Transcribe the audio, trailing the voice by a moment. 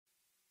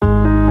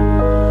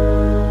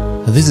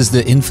This is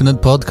the Infinite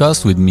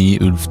Podcast with me,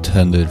 Ulf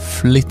Thunder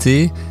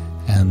Flitty,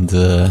 and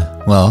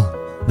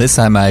this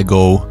time I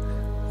go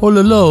all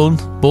alone,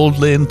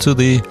 boldly into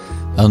the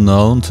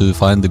unknown to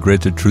find the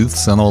greater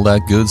truths and all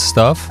that good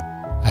stuff.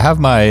 I have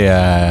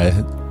my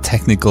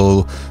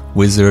technical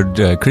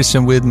wizard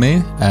Christian with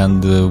me,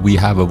 and we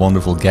have a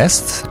wonderful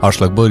guest,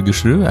 Aslak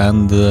Borgersrud,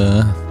 and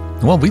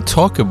we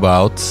talk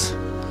about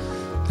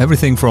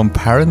everything from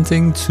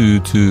parenting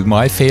to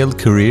my failed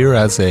career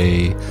as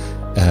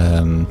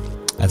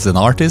an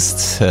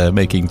artist,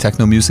 making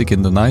techno music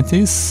in the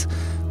 90s,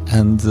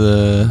 and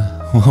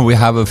we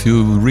have a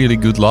few really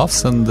good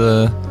laughs, and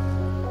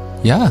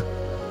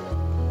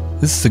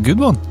this is a good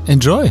one.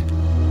 Enjoy.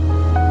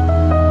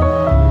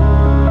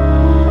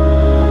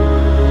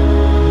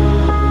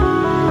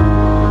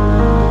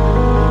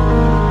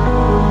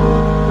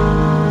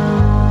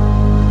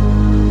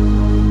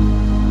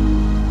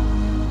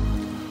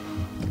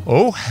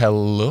 Oh,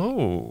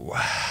 hello.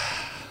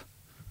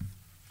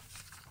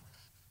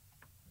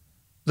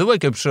 The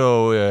Wake Up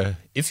Show,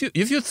 if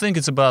you think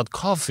it's about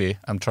coffee,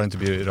 I'm trying to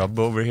be Rob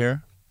over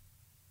here.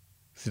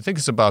 If you think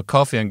it's about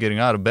coffee and getting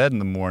out of bed in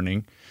the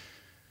morning,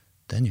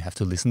 then you have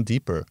to listen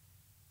deeper.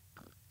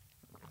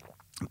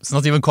 It's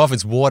not even coffee,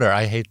 it's water.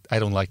 I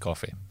don't like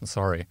coffee. I'm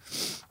sorry.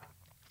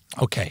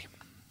 Okay.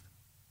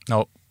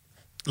 Now,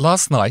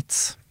 last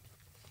night,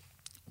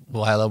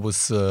 while I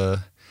was...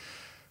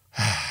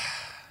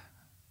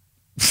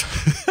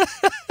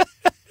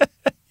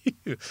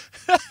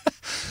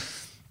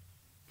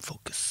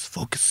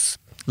 Focus.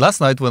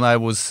 Last night when I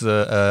was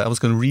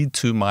going to read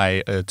to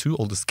my two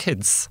oldest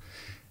kids,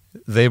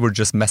 they were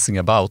just messing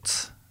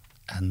about,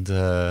 and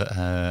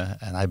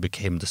I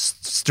became the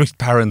strict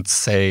parent,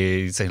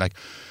 saying like,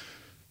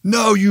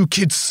 "No, you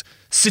kids,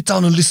 sit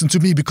down and listen to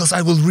me because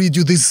I will read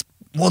you this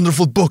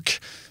wonderful book."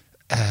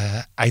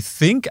 I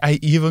think I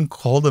even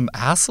called them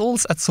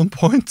assholes at some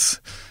point,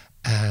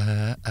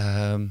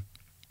 and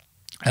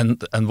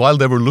while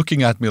they were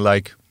looking at me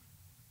like,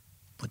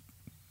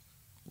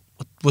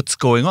 what's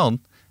going on,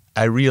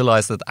 I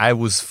realized that I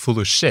was full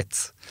of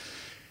shit,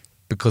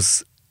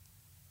 because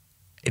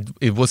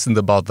it wasn't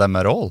about them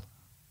at all.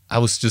 I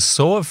was just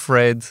so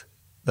afraid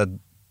that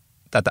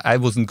I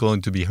wasn't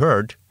going to be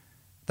heard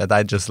that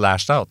I just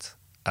lashed out.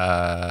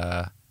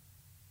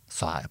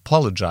 So I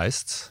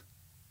apologized,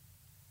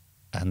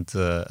 and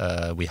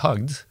we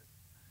hugged,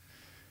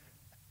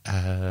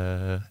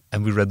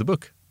 and we read the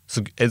book.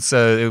 So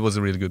it was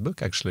a really good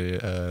book, actually.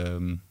 I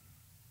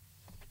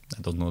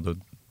don't know the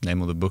name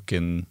of the book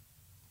in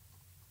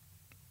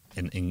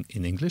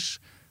English.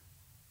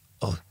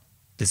 Oh,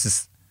 this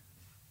is,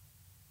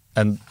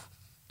 and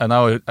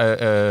now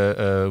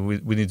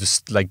we need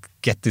to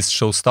get this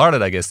show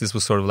started. I guess this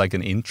was sort of like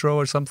an intro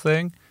or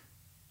something.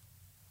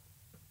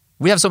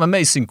 We have some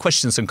amazing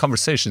questions and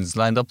conversations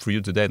lined up for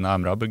you today. Now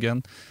I'm Rob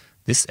again.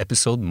 This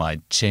episode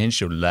might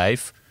change your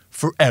life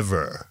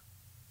forever.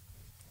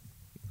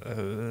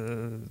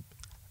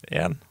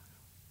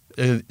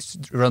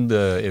 Run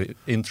the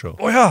intro.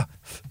 Oh yeah,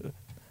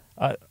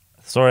 I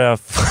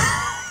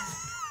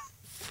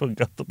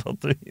forgot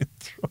about the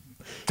intro.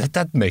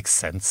 That makes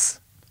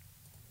sense.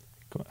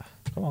 Come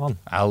on.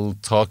 I'll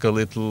talk a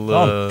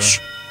little.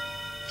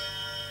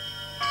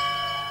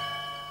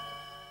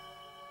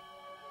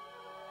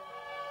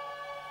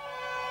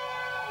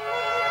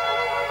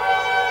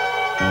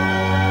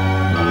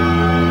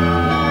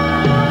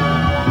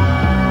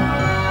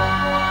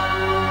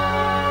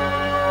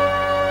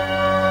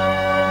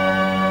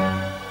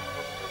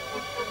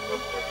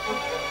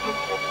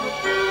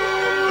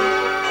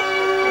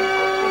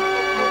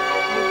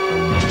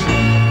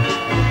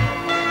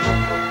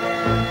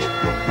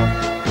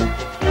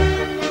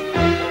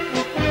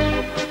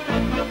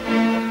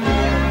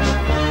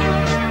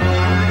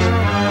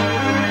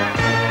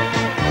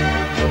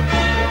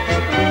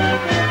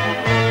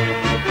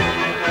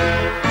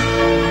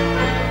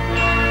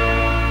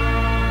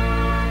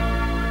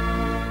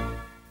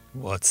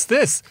 What's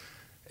this?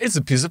 It's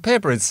a piece of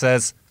paper. It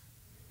says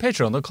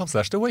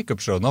patreon.com/The Wake Up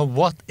Show. Now,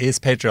 what is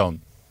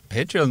Patreon?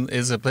 Patreon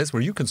is a place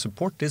where you can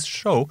support this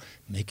show,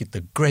 make it the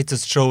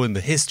greatest show in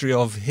the history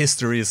of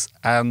histories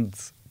and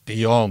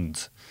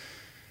beyond.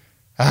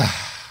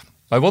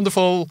 My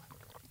wonderful,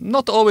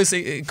 not always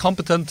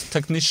competent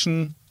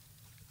technician,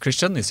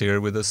 Christian, is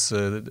here with us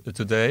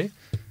today.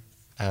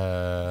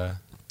 I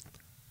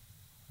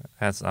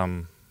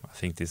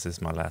think this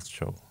is my last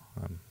show.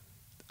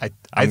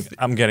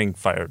 I'm getting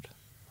fired.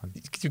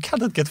 You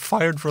cannot get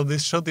fired from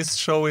this show. This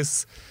show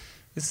is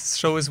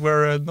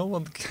where no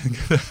one can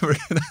get ever.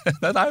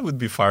 That I would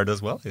be fired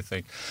as well, I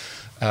think.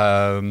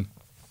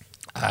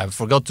 I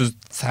forgot to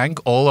thank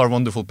all our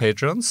wonderful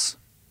patrons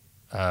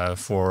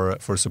for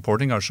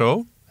supporting our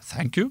show.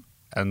 Thank you.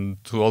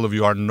 And to all of you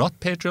who are not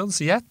patrons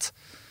yet,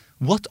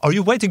 what are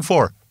you waiting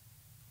for?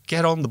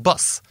 Get on the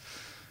bus.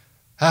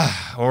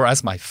 Or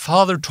as my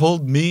father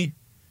told me,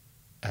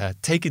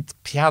 take it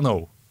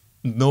piano.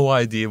 No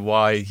idea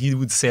why he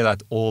would say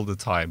that all the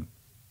time.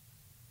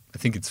 I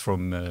think it's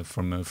from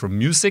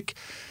music,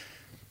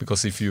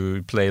 Because if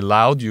you play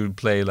loud, you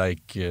play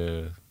like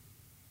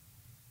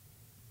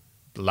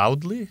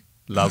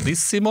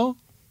loudissimo,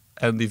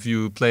 and if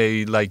you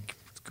play like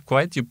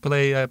quiet, you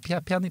play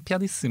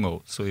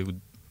pianissimo. So it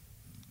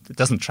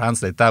doesn't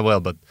translate that well,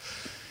 but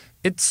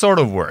it sort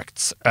of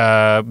worked.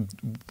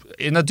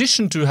 In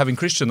addition to having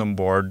Christian on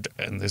board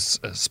in this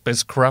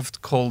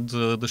spacecraft called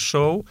the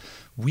show,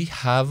 we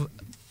have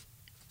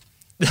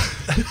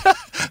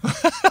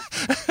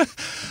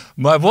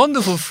my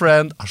wonderful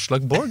friend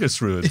Aslak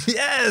Borgersrud.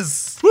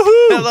 Yes!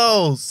 Woohoo!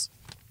 Hello!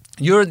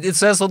 It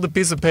says on the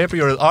piece of paper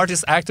you're an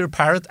artist, actor,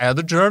 parrot, and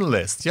a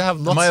journalist. You have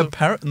lots Am I a of...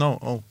 parrot? No.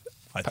 Oh,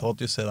 I thought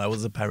you said I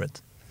was a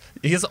parrot.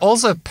 He's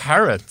also a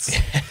parrot.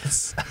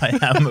 Yes, I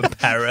am a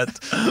parrot.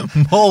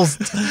 Most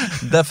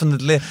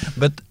definitely.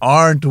 But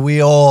aren't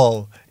we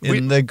all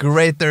in the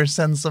greater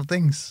sense of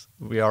things?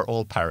 We are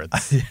all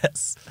parrots.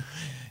 Yes.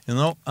 You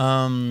know,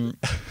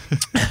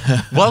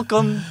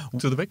 Welcome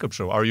to the Wake Up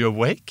Show. Are you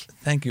awake?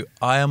 thank you.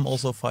 I am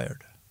also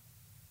fired.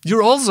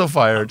 You're also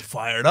fired.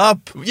 Fired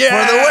up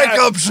Yeah! for the Wake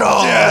Up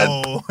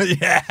Show.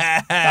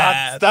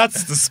 Yeah.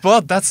 That's the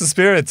spot. That's the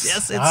spirit.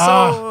 Yes,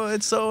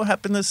 it's so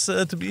happiness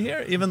to be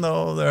here, even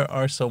though there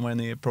are so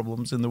many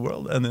problems in the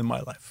world and in my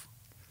life.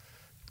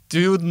 Do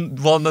you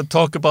want to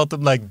talk about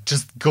them, like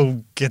just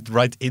go get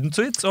right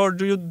into it, or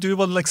do you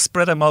want to like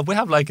spread them out? We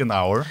have like an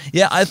hour.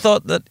 Yeah, I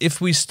thought that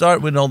if we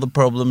start with all the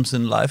problems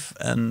in life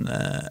and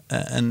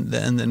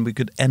then we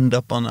could end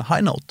up on a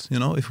high note, you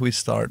know, if we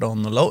start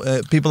on the low.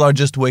 People are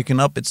just waking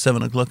up. It's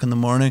 7 o'clock in the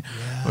morning.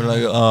 Yeah. We're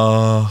like,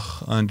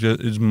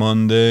 it's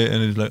Monday,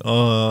 and it's like,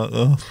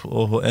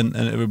 and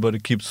everybody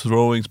keeps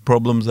throwing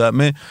problems at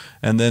me,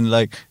 and then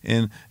like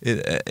in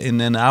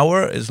an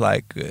hour it's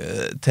like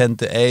 10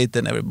 to 8,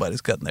 and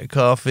everybody's gotten their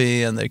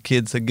coffee, and their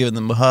kids are giving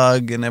them a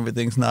hug, and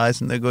everything's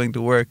nice, and they're going to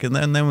work, and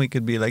then we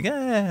could be like,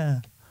 yeah.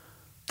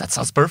 That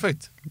sounds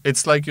perfect.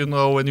 It's like, you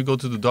know, when you go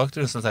to the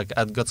doctor, it's like,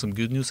 I've got some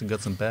good news and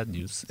got some bad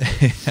news.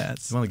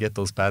 Yes. You want to get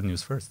those bad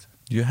news first.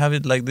 You have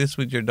it like this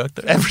with your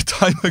doctor? Every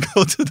time I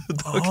go to the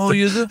doctor. Oh,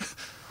 you do?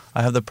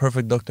 I have the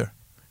perfect doctor.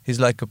 He's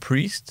like a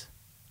priest.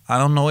 I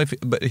don't know if,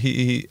 but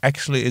he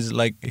actually is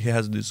like, he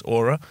has this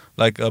aura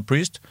like a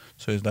priest.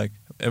 So he's like,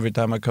 every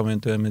time I come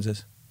into him, he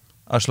says,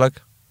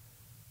 Aslak,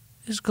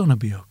 it's gonna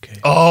be okay.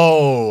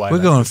 Oh,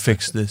 we're gonna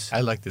fix this.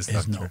 I like this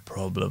There's doctor. no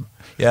problem.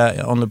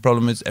 Yeah, only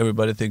problem is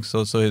everybody thinks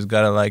so. So he's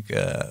got a like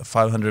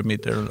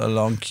 500-meter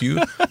long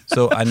queue.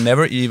 So I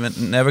never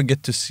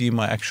get to see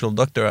my actual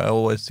doctor. I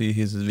always see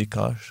his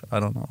vikaj. I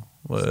don't know.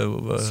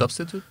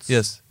 Substitutes?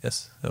 Yes.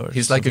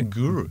 He's like a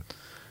guru.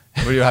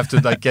 Where you have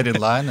to like get in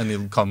line and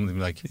he'll come and be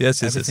like,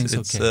 yes. everything's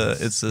okay.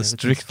 It's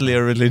strictly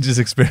a religious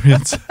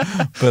experience,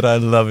 but I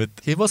love it.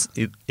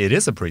 It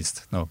is a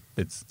priest. No,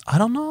 it's. I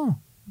don't know,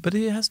 but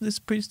he has this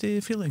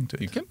priestly feeling to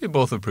it. You can be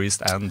both a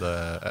priest and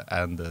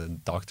a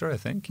doctor, I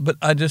think. But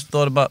I just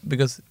thought about,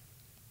 because,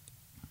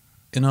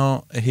 you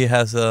know, he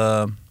has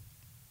a,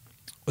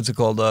 what's it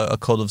called, a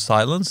code of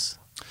silence.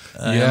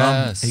 Yes. You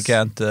know? He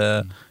can't.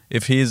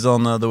 If he's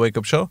on the Wake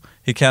Up Show,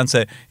 he can't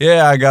say,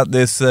 yeah, I got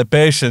this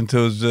patient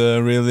who's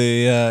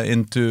really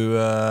into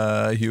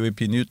Huey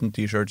P. Newton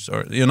t-shirts,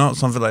 or, you know,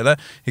 something like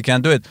that. He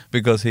can't do it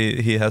because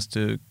he has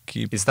to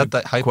keep. Is that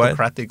the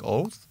Hippocratic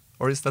oath,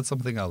 or is that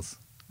something else?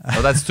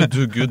 Oh, that's to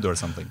do good or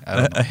something. I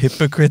don't know. A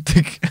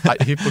hypocritic.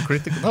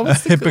 Hypocritical? No,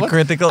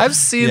 hypocritical. I've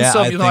seen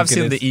I've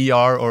seen the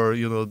ER or,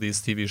 you know, these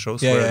TV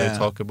shows where they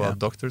talk about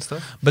doctor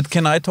stuff. But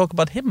can I talk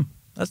about him?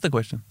 That's the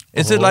question.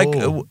 Is it like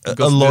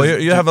a lawyer?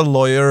 You have a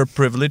lawyer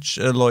privilege,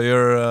 a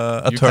lawyer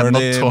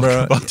attorney. You cannot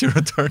talk about your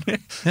attorney.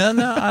 Yeah,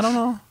 no, I don't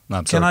know.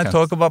 No, can I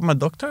talk about my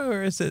doctor,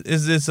 or is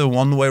this a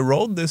one-way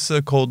road? This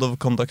code of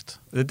conduct.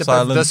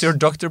 Does your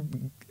doctor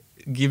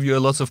give you a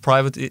lot of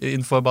private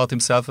info about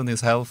himself and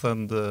his health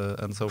and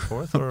so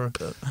forth, or?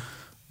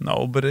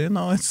 No, but you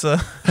know, it's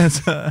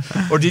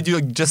or did you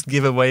just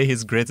give away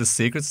his greatest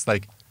secrets,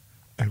 like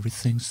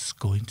everything's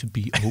going to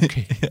be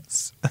okay?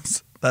 Yes,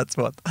 that's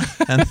what.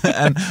 And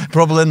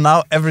probably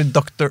now every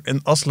doctor in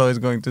Oslo is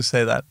going to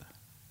say that,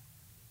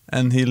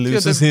 and he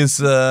loses his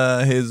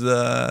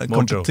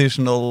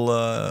computational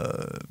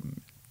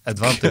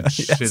advantage.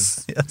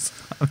 Yes.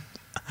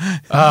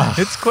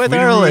 It's quite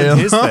early in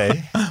his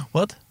day.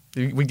 What?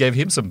 We gave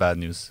him some bad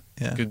news.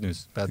 Yeah. Good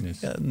news, bad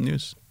news. Yeah,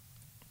 news.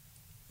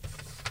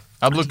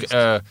 Look,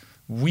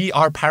 we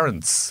are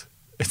parents.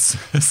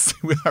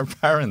 We are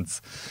parents.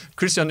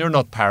 Christian, you're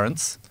not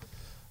parents.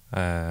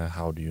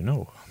 How do you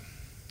know?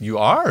 You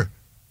are.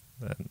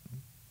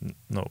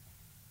 No.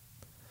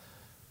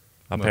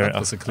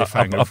 Apparently,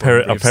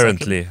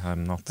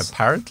 I'm not.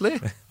 Apparently?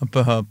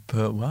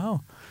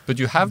 Wow. But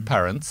you have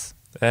parents.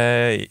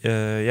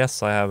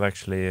 Yes, I have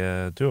actually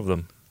 2 of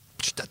them.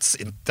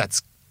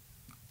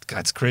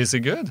 That's crazy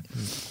good.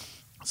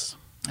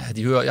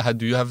 Do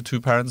you have 2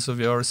 parents of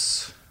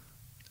yours?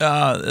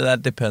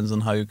 That depends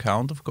on how you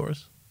count, of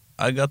course.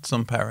 I got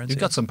some parents. You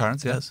got some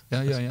parents, yes.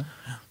 Yeah.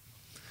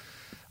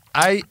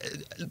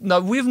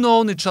 Now we've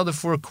known each other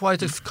for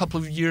quite a couple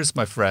of years,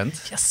 my friend.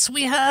 Yes,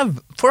 we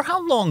have. For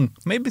how long?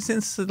 Maybe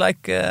since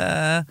like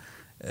 2000?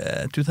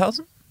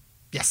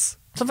 Yes.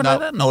 Something Now- like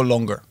that? No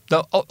longer.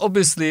 Now,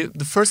 obviously,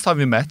 the first time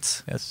we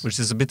met, Yes. which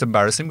is a bit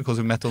embarrassing because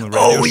we met on a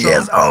radio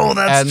show. Oh,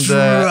 that's And, true.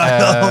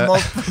 I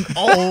almost-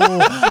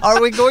 are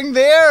we going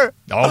there?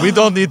 No, we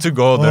don't need to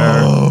go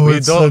there. Oh, we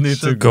it's don't such need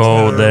to a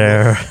Go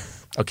there.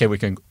 Okay, we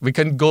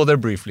can go there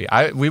briefly.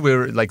 We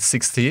were like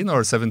 16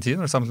 or 17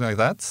 or something like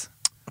that.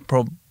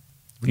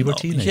 We were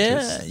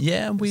teenagers.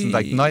 Yeah, we It's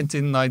like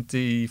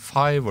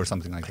 1995 or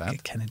something like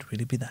that. Can it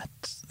really be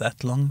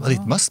that long? Well, it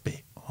ago? must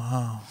be.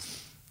 Wow.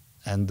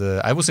 And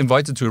I was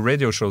invited to a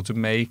radio show to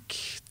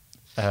make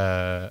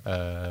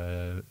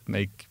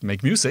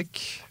music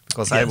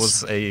because I Yes.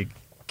 was a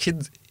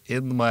kid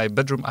in my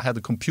bedroom. I had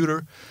a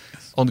computer.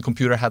 On the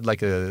computer, I had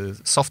like a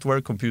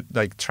software,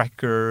 like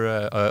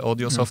tracker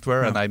audio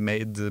software, and I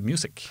made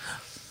music.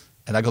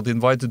 And I got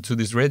invited to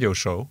this radio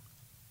show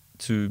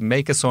to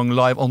make a song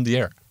live on the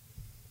air.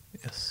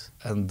 Yes.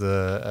 And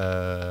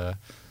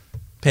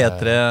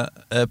P3,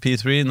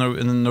 P3,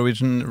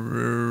 Norwegian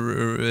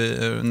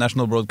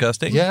National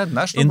Broadcasting. yeah,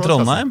 national In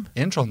broadcasting. Trondheim?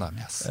 In Trondheim,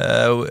 yes.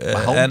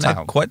 And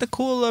hometown. quite a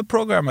cool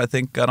program, I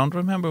think. I don't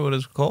remember what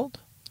it's called.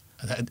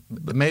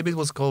 Maybe it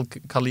was called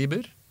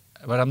Kaliber,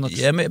 but I'm not.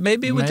 Yeah,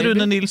 maybe with Maybe.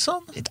 Rune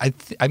Nilsson.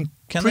 I'm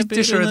Can it be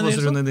pretty sure it Rune was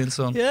Nilsson? Rune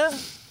Nilsson. Yeah,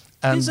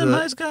 And, he's a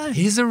nice guy.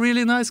 He's a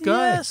really nice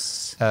guy.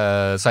 Yes.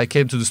 So I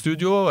came to the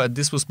studio.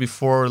 This was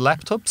before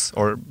laptops,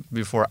 or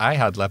before I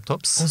had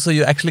laptops. Oh, so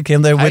you actually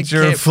came there with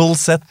your came- full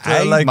set,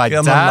 like my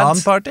on dad- a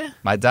LAN party?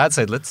 My dad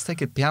said, "Let's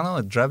take a piano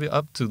and drive you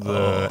up to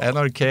the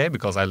NRK,"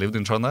 because I lived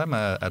in Trondheim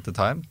at the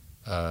time,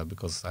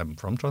 because I'm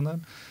from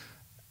Trondheim.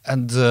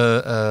 And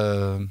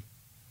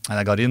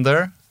I got in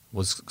there.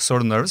 Was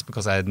sort of nervous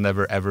because I had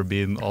never ever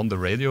been on the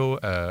radio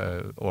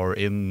or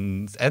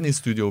in any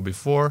studio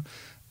before.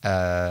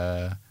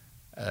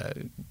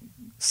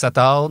 Sat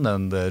down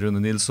and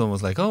Rune Nilsson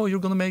was like, "Oh, you're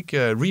gonna make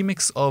a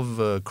remix of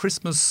a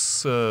Christmas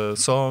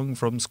song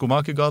from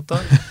Skomakergata,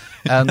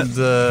 and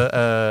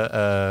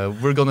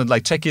we're gonna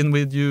like check in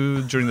with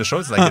you during the show."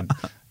 It's like a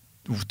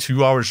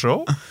 2-hour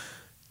show.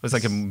 It was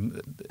like a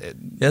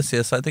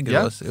Yes, I think it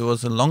Yeah. was. It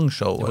was a long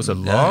show. It was a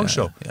and- long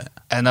show. Yeah.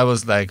 And I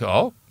was like,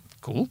 "Oh,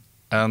 cool."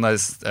 And I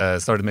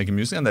started making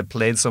music, and I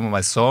played some of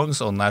my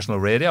songs on national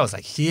radio. I was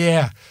like,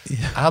 "Yeah,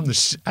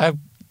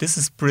 this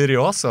is pretty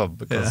awesome."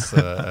 Because,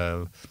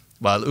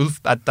 well, Ulf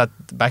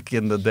back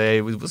in the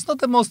day was not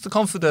the most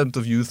confident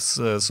of youths,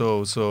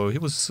 so he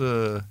was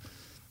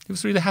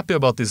really happy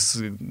about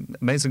this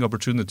amazing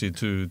opportunity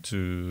to.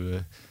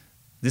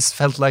 This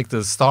felt like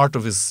the start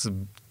of his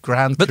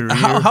grand But career.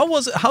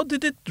 how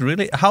did it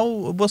really?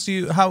 How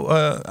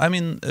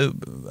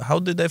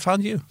did they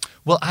find you?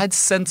 Well, I'd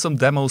sent some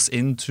demos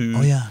into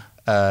Oh,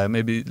 yeah.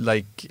 maybe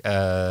like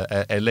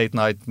a late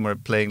night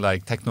playing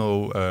like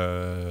techno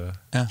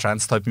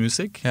trance type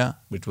music, Yeah.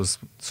 which was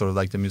sort of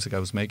like the music I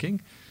was making.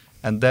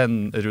 And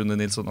then Rune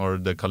Nilsson or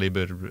the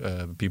Kaliber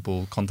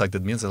people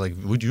contacted me and said like,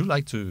 "Would you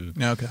like to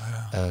Yeah. Okay.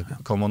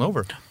 come on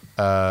over?"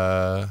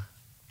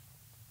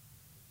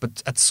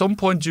 But at some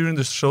point during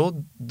the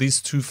show,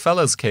 these two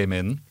fellas came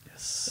in,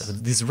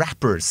 these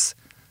rappers,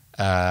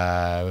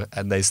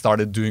 and they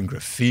started doing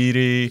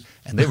graffiti,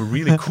 and they were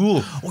really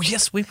cool. Oh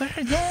yes, we were.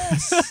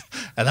 Yes.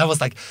 And I was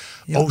like,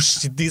 "Oh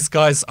shit, these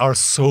guys are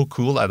so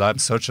cool!" And I'm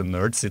such a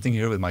nerd sitting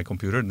here with my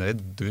computer, and they're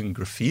doing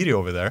graffiti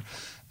over there.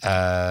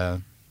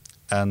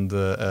 And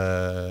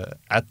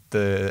at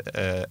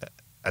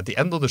the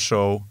end of the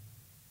show,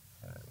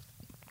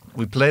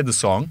 we played the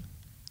song.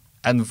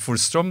 And for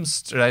some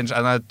strange,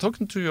 and I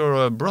talking to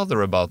your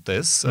brother about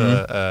this,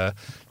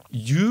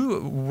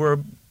 you were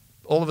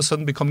all of a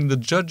sudden becoming the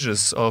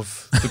judges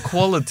of the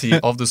quality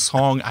of the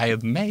song I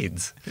had made.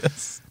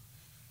 Yes.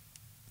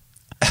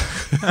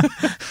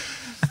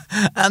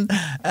 and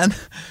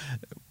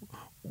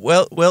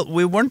well,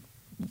 we weren't.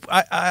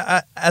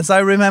 I as I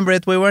remember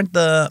it, we weren't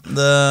the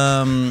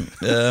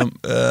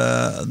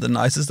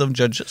nicest of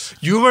judges.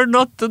 You were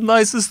not the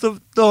nicest of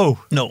no.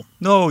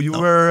 You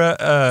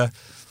were.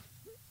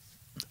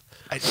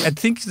 I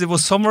think there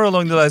was somewhere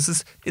along the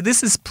lines.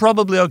 This is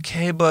probably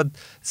okay, but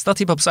it's not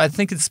hip hop. So I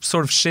think it's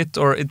sort of shit,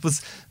 or it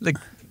was like.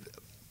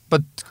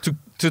 But to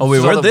we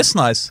sort were of- this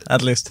nice,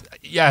 at least.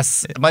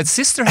 Yes, my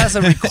sister has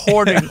a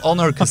recording on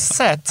her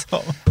cassette,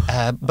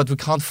 but we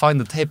can't find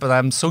the tape. And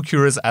I'm so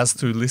curious as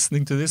to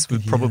listening to this.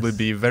 Would probably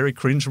be very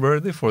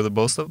cringeworthy for the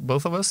both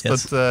of us.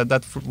 Yes. But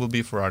that will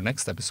be for our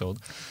next episode.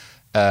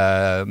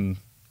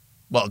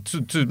 Well,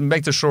 to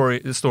make the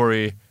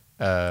story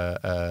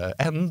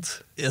end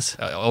Yes.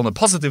 on a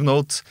positive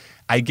note,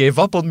 I gave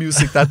up on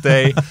music that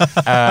day,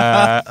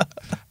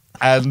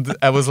 and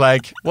I was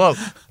like, well.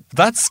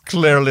 That's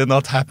clearly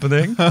not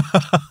happening.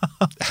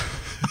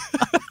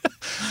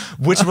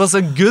 Which was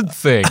a good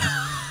thing.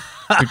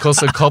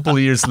 Because a couple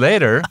years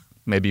later,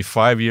 maybe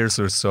 5 years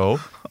or so,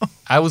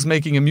 I was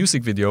making a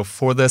music video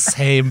for the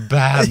same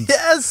band.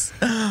 Yes.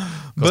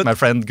 Because my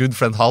good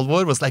friend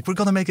Halvor was like, we're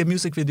going to make a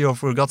music video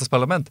for Gatas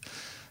Parlament.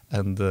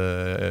 And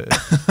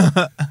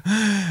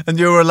and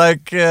you were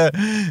like,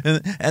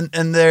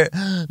 and their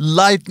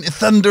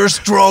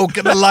thunderstroke,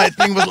 and the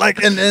lightning was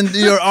like, and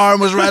your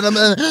arm was random,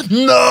 and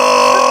no.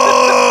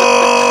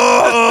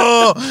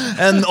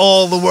 and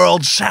all the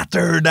world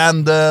shattered,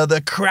 and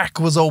the crack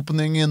was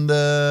opening in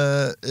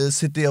the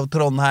city of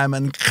Trondheim,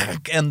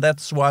 and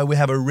that's why we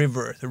have a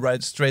river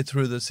right straight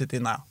through the city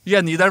now.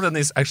 Yeah, Nidarven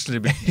is actually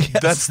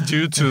that's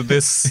due to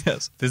this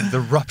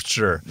the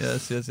rupture.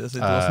 Yes. It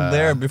wasn't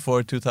there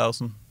before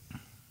 2000.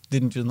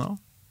 Didn't you know?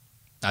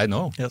 I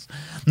know. Yes.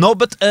 No,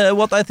 but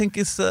what I think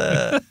is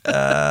so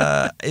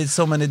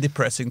many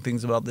depressing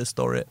things about this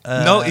story.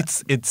 No,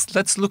 it's.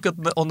 Let's look at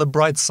on the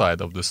bright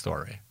side of the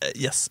story.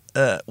 Yes.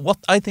 What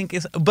I think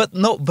is, but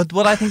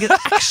what I think is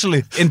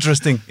actually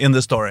interesting in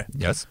the story.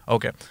 Yes.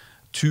 Okay.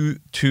 Two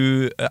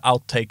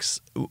outtakes,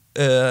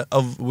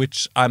 of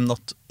which I'm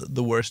not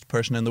the worst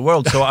person in the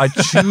world, so I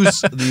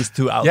choose these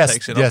two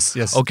outtakes.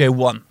 Yes. Okay,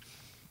 one.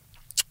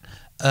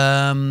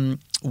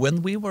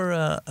 When we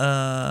were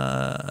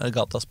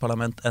Gatas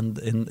Parlament and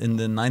in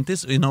the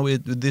 90s,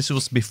 this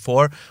was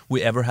before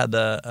we ever had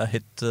a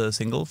hit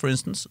single, for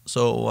instance.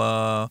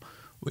 So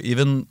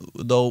even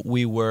though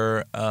we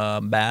were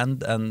a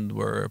band and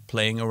were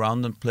playing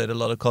around and played a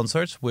lot of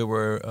concerts, we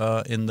were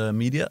in the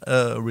media,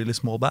 a really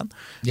small band.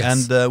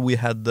 Yes. And we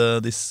had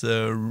this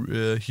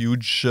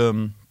huge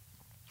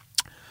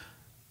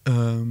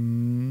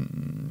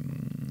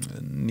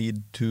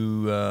need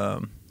to,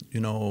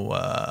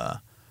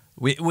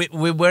 we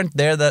weren't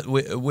there. That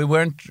we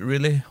weren't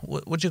really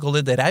what do you call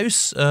it?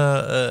 Raus,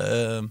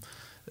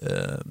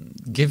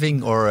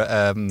 giving or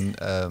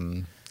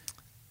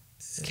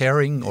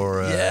caring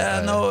or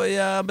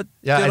but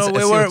yeah,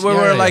 we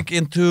were like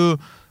into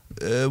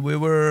we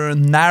were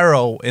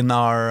narrow in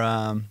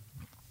our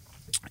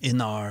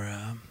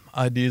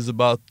ideas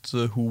about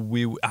who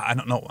we. I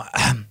don't know.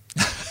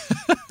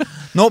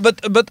 No,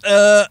 but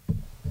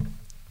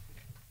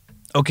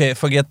okay,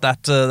 forget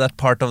that that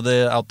part of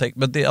the outtake.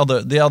 But the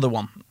other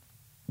one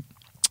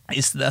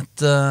is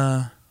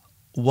that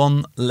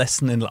one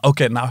lesson in life.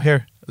 Okay, now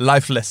here,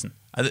 life lesson.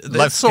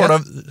 That sort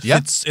of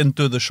fits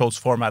into the show's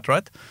format,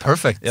 right?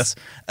 Perfect. Yes.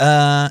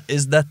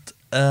 Is that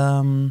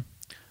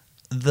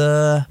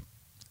the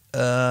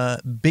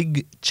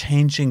big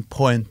changing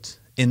point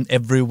in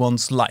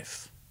everyone's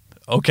life?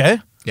 Okay.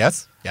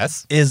 Yes.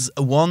 Is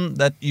one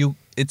that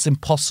it's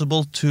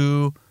impossible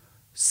to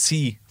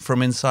see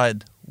from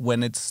inside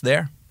when it's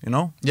there,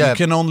 Yeah. You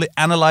can only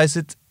analyze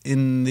it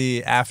in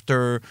the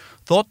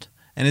afterthought,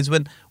 and it's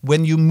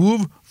when you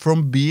move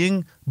from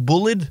being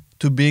bullied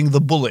to being the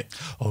bully.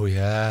 Oh,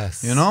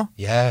 yes.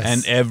 Yes.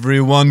 And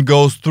everyone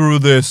goes through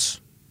this,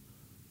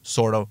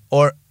 sort of.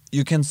 Or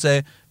you can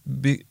say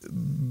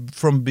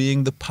from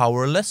being the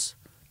powerless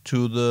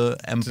to the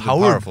empowered. To the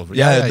powerful.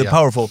 The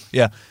powerful.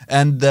 Yeah.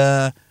 And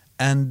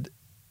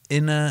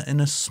in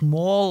a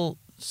small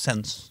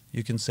sense,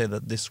 you can say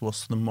that this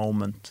was the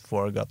moment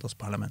for Gatas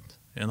Parlament,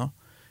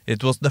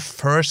 It was the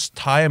first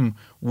time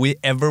we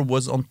ever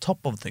was on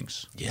top of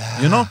things.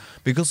 Yeah.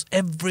 Because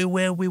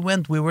everywhere we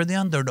went, we were the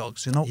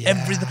underdogs, Yeah.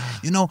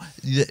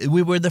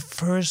 We were the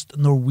first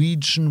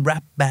Norwegian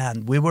rap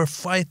band. We were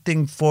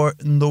fighting for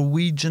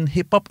Norwegian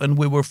hip-hop, and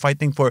we were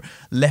fighting for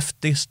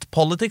leftist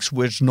politics,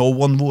 which no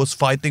one was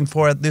fighting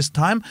for at this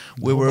time.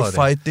 We were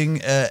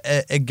fighting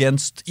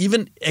against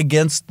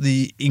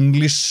the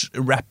English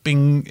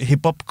rapping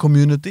hip-hop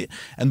community,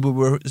 and we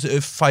were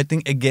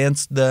fighting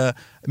against the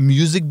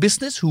music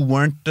business who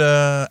weren't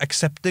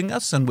accepting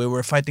us, and we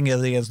were fighting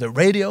against the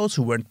radios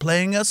who weren't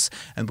playing us,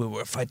 and we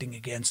were fighting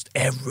against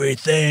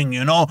everything,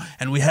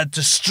 and we had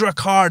to struck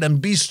hard and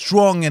be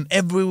strong, and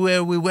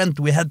everywhere we went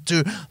we had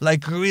to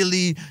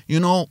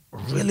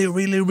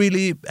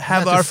really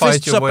have our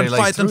fists up and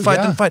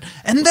fight.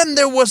 And then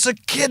there was a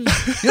kid,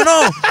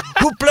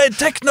 who played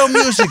techno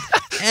music,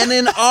 and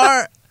in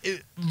our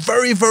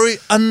very, very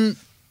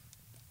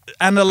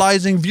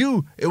analyzing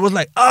view, it was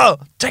like,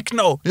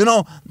 techno,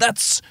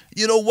 that's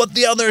what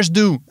the others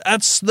do,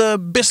 that's the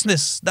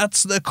business,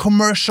 that's the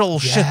commercial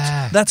shit,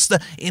 that's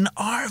in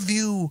my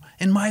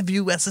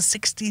view as a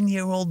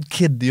 16-year-old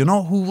kid,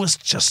 who was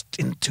just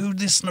into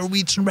this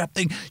Norwegian rap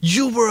thing.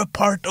 You were a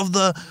part of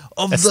the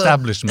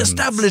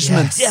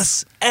establishment.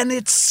 Yes, and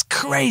it's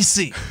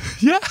crazy.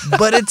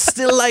 But it's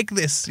still like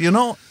this,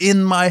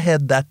 in my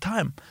head that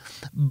time.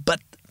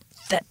 But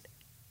that,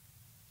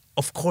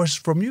 of course,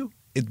 from you,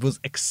 it was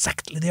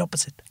exactly the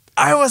opposite.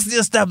 I was the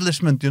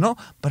establishment,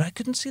 but I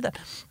couldn't see that.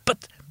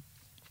 But,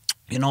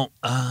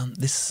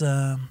 this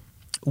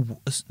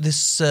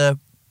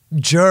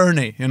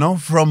journey,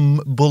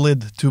 from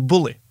bullied to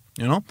bully,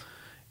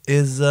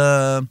 is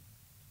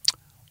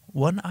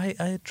one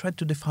I tried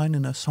to define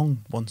in a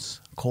song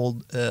once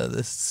called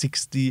the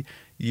 60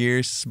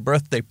 Years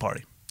Birthday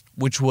Party,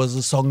 which was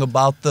a song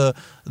about the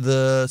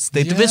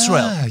state of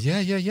Israel.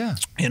 Yeah.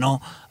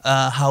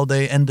 How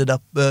they ended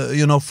up,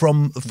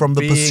 from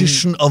the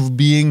position of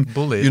being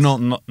bullied.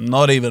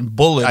 Not even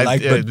bullied,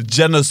 but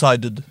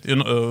genocided.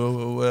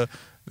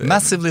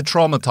 Massively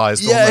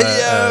traumatized.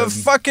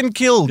 Fucking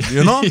killed.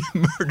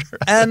 Murder.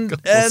 and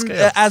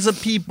as a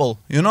people,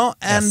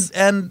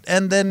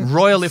 and then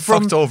royally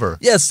fucked over.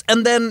 Yes,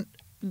 and then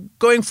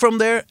going from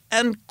there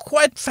and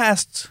quite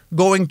fast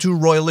going to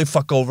royally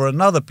fuck over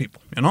another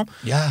people,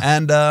 Yeah.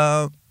 And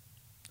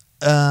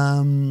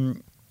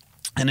and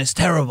it's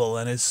terrible,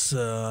 and it's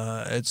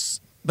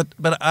but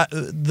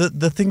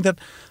the thing that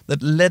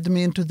led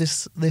me into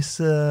this way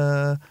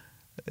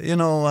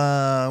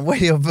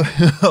of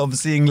of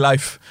seeing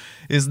life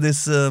is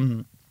this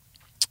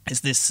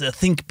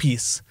think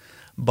piece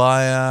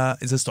by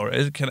it's a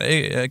story. Can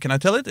I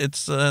tell it?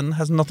 It's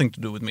has nothing to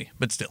do with me,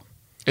 but still.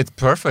 It's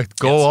perfect.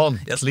 Go on.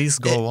 Yes. Please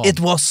go on.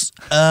 It was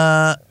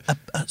a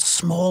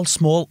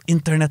small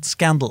internet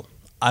scandal.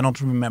 I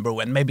don't remember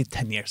when, maybe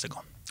 10 years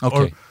ago. Okay.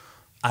 Or,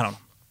 I don't know.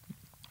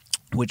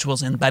 Which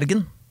was in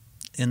Bergen.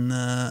 And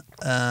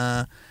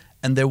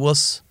there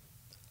was,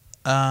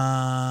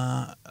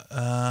 what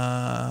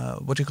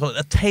do you call it?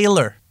 A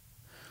tailor,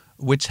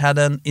 which had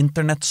an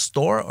internet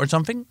store or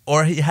something.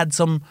 Or he had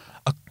some,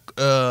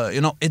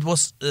 it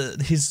was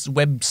his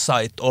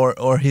website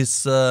or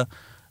his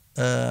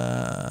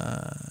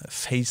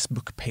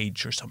Facebook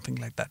page or something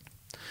like that.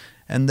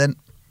 And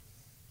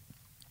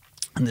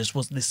this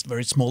was this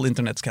very small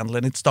internet scandal,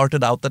 and it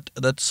started out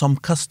that some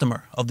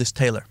customer of this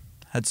tailor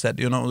had said,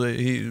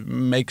 he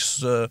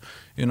makes,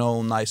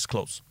 nice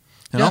clothes,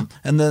 know?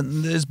 And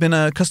then there's been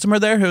a customer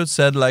there who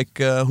said,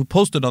 who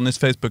posted on his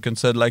Facebook and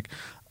said,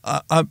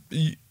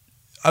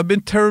 I've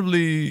been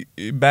terribly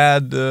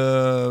bad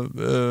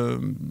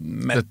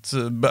met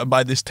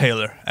by this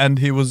tailor, and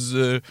he was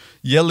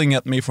yelling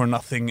at me for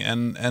nothing,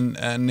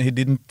 and he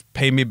didn't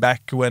pay me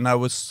back when I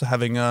was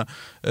having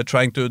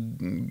trying to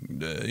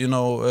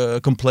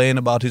complain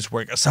about his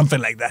work or something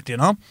like that.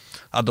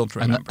 I don't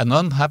remember. An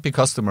unhappy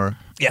customer.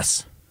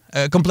 Yes.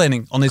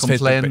 Complaining on his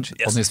Facebook page.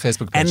 Yes. On his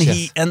Facebook page. And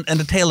he and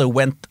the tailor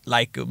went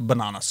like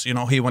bananas.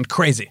 He went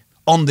crazy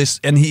on this,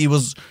 and he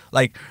was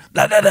like,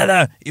 da, da, da,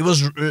 da. He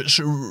was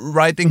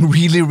writing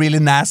really, really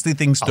nasty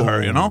things to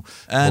her,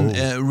 and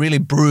really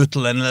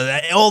brutal, and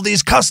all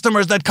these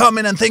customers that come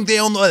in and think they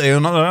own,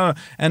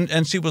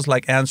 and she was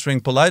like answering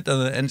polite,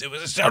 and it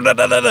was,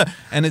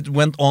 and it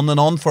went on and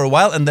on for a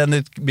while, and then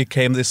it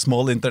became this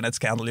small internet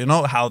scandal.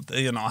 How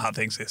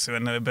things is,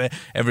 and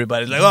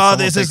everybody's like,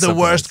 this is the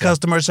worst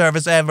customer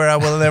service ever. I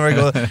will never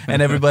go,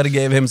 and everybody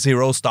gave him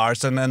 0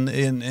 stars, and then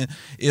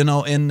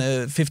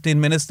in 15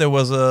 minutes there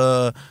was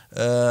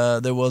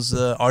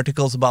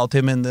articles about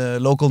him in the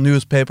local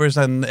newspapers,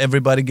 and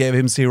everybody gave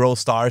him 0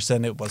 stars,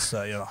 and it was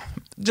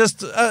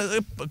just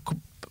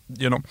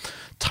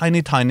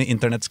tiny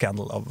internet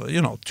scandal of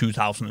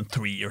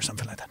 2003 or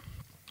something like that.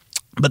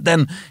 But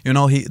then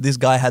this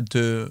guy had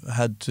to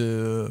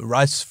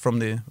rise from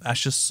the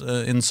ashes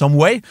in some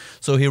way,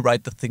 so he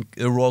wrote a think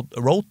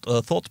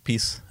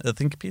piece,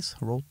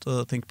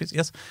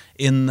 yes,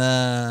 in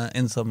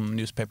some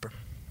newspaper,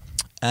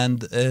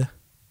 and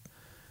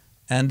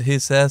he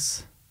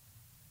says,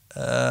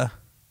 I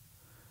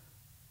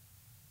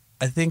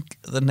think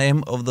the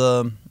name of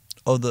the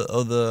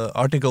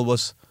article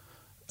was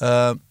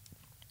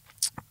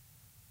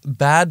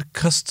 "Bad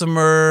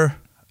Customer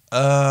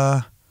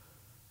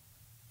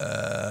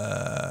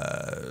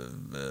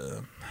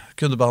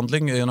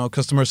kundebehandling,"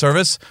 customer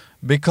service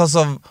because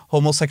of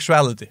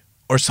homosexuality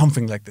or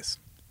something like this,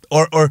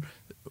 or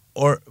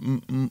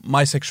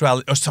my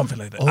sexuality or something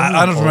like that.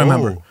 I don't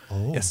remember.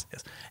 Yes,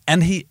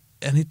 and he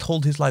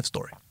told his life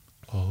story.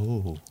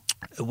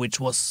 Which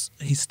was,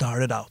 he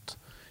started out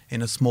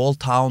in a small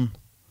town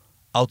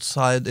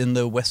outside in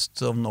the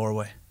west of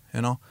Norway,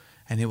 and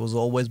he was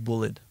always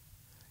bullied,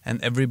 and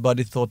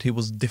everybody thought he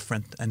was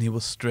different and he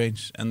was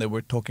strange, and they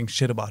were talking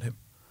shit about him,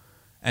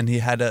 and he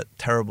had a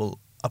terrible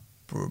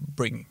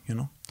upbringing,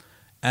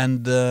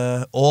 and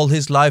all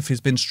his life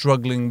he's been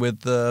struggling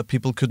with.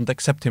 People couldn't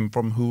accept him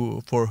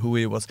for who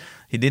he was.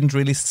 He didn't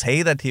really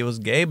say that he was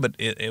gay, but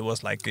it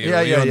was like you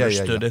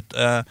understood it.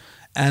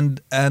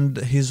 And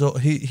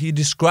he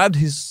described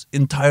his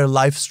entire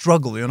life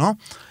struggle,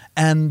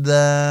 and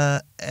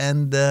then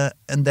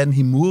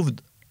he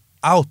moved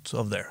out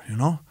of there,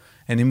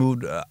 and he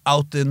moved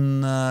out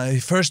in.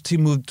 First he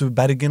moved to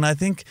Bergen, I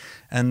think,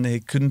 and he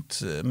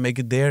couldn't make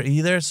it there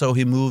either, so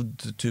he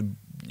moved to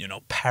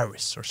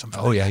Paris or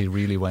something. He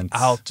really went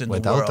out in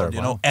the world, there,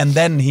 wow. And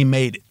then he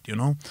made it,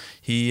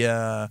 He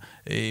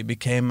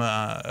became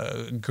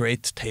a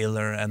great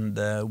tailor and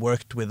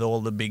worked with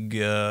all the big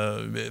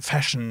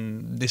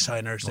fashion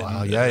designers in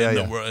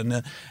the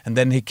world. And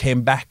then he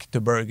came back to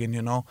Bergen,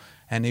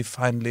 and he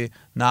finally,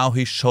 now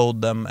he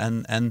showed them,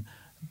 and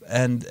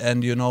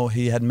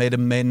he had made a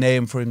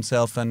name for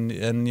himself, and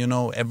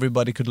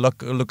everybody could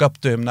look up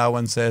to him now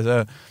and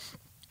say,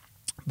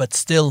 but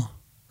still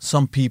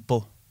some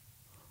people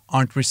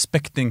aren't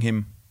respecting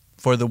him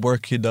for the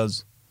work he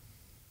does,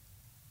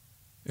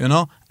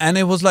 and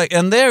it was like,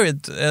 and there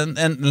it,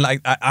 and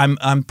like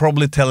I'm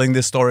probably telling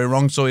this story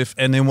wrong, so if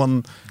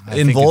anyone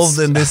involved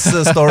in this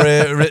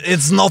story,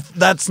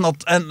 that's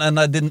not, and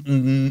I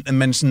didn't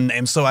mention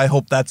names, so I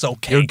hope that's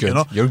okay. You're good.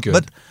 You're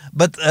good.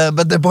 But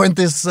the point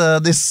is,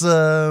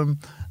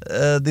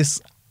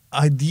 this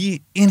idea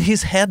in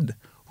his head,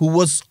 who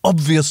was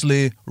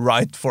obviously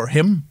right for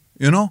him,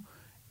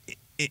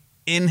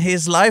 in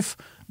his life,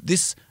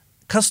 this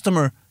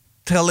customer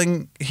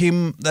telling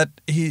him that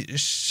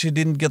she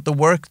didn't get the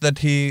work that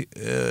she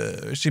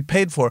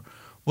paid for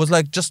was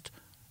like just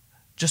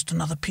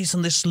another piece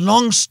in this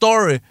long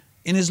story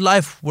in his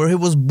life where he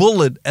was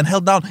bullied and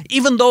held down,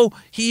 even though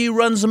he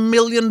runs $1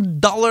 million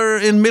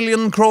in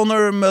million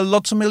kroner,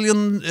 lots of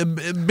million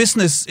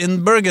business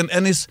in Bergen,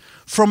 and is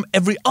from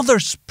every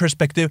other's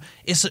perspective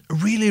is a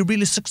really,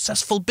 really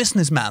successful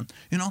businessman,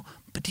 you know.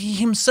 But he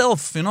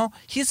himself, you know,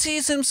 he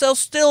sees himself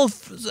still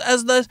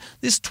as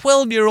this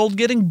 12-year-old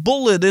getting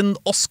bullied in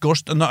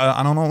Åsgård. No,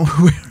 I don't know.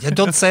 Yeah,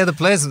 don't say the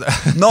place.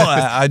 No,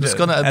 I just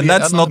gonna and be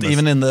that's anonymous. not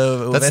even in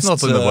the That's West.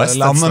 not in the West.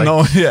 Landet, That's like...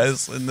 no,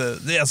 yes, in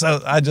the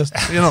So I just,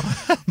 you know,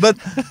 but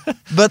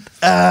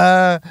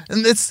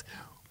and it's,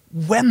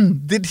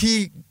 when did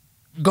he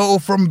go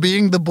from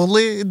being the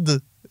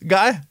bullied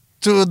guy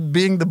to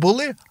being the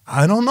bully?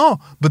 I don't know,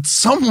 but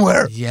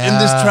somewhere in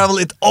this travel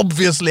it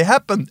obviously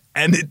happened,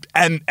 and it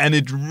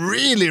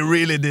really,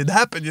 really did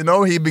happen. You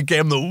know, he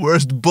became the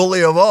worst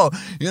bully of all.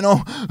 You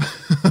know,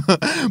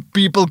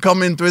 people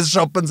come into his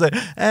shop and say,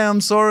 "Hey, I'm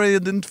sorry, you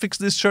didn't fix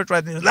this shirt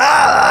right." And he's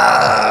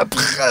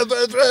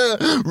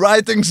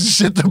writing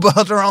shit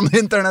about her on the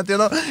internet. You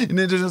know, and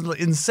it's just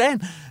insane.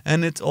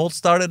 And it all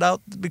started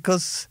out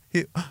because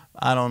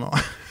I don't know,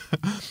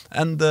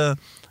 and.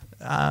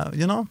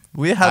 You know,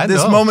 we had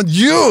this moment.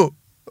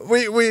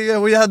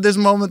 We had this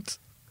moment.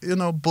 You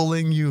know,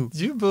 bullying you.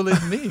 You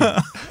bullied me.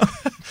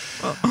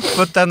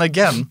 But then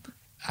again,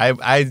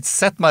 I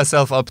set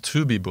myself up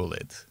to be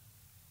bullied.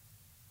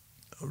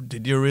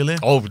 Did you really?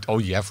 Oh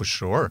yeah, for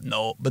sure.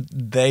 No, but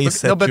they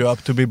set you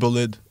up to be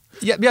bullied.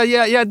 Yeah.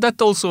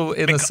 That also,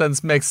 in a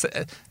sense, makes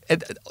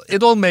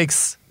it all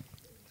makes,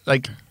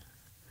 like,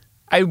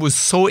 I was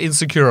so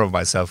insecure of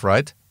myself,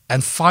 right?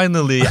 And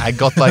finally, I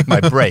got like my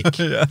break.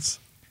 Yes.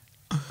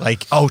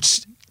 Like, I'm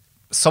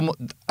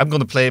going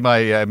to play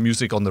my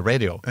music on the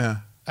radio. Yeah.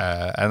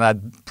 And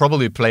I'd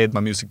probably played my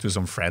music to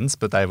some friends,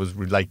 but I was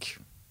like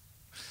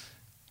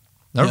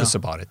nervous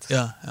about it.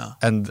 Yeah.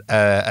 And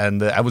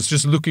I was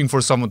just looking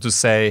for someone to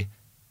say,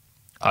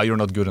 "Oh, you're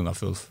not good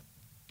enough, Ulf.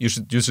 You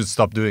should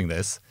stop doing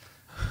this."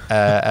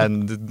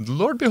 And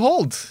Lord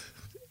behold,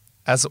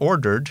 as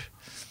ordered,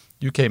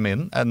 you came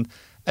in, and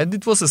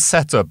it was a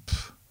setup,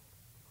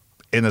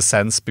 in a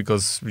sense,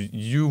 because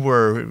you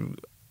were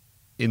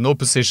in no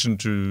position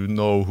to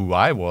know who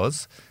I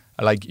was.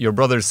 Like your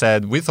brother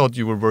said, we thought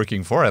you were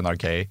working for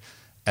NRK,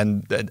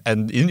 and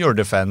in your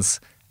defense,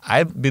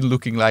 I've been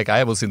looking like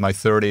I was in my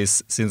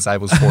 30s since I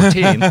was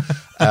 14.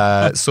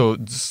 So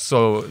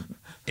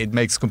it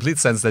makes complete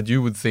sense that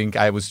you would think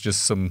I was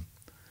just some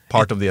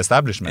part of the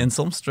establishment. In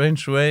some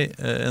strange way,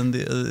 and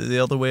the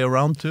other way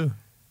around too.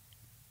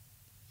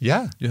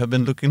 Yeah, you have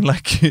been looking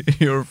like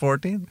you're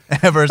 14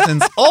 ever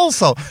since.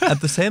 Also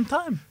at the same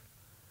time.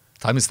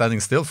 Time is standing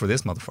still for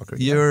this motherfucker.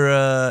 Your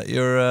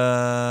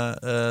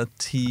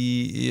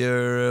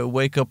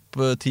Wake Up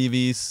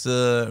TV's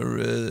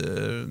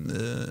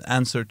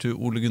answer to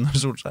Ole Gunnar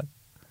Solskjær.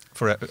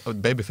 For a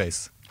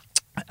babyface.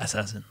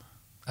 Assassin?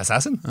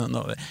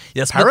 No.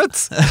 Yes,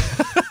 Parrot?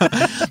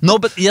 No,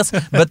 but yes,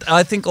 but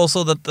I think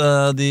also that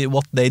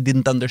what they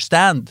didn't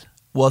understand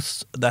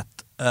was that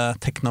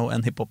techno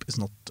and hip hop is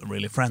not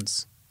really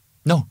friends.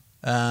 No.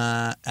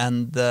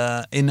 And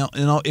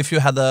you know, if you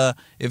had a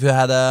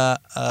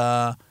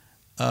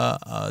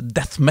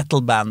death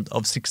metal band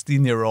of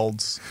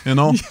 16-year-olds, you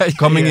know,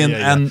 coming in.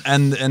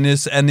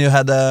 And you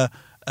had a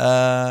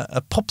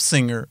pop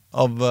singer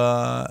of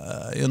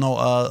you know,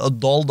 a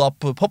dolled up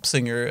pop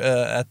singer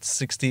at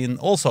 16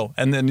 also,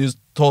 and then you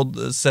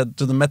said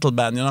to the metal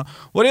band, you know,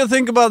 what do you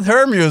think about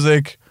her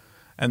music?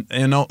 And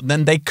you know,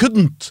 then they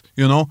couldn't,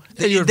 you know,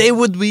 they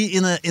would be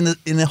in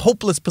a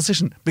hopeless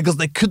position because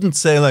they couldn't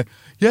say like,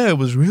 yeah, it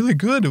was really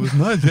good, it was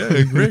nice,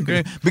 yeah,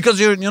 great, because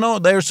you know,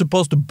 they're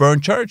supposed to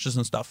burn churches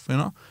and stuff, you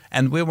know,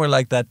 and we were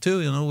like that too,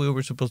 you know, we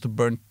were supposed to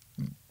burn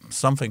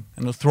something,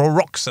 you know, throw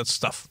rocks at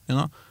stuff, you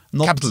know,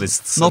 not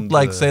capitalists, not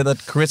like say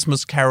that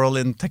Christmas Carol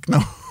in techno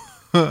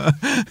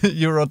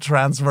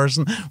Eurotrance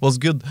version was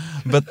good,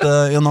 but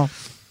you know,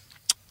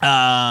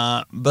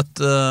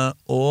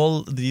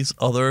 all these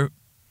other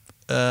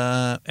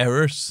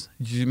errors.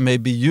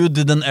 Maybe you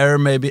did an error,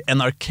 maybe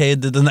NRK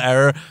did an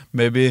error,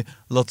 maybe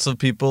lots of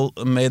people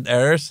made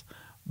errors,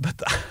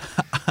 but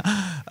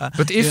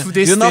if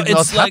this did not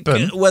it's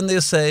happen, like when they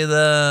say in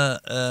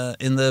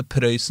the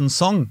Preussen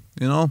song,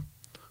 you know,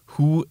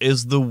 who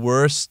is the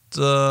worst,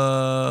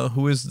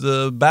 who is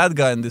the bad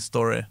guy in this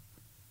story?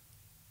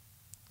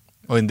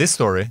 Or in this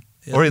story,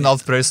 or in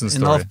Alf Preussen's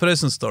story? In Alf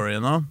Preussen's story,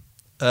 you know.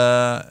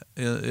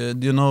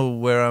 Do you know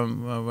where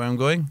I'm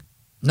going?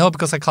 No,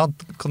 because I can't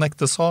connect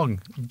the song.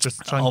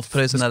 Just trying. Alf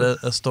Preussen had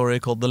a story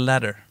called The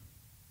Ladder.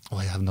 Oh,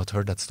 I have not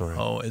heard that story.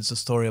 Oh, it's a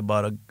story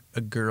about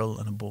a girl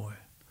and a boy.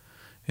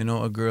 You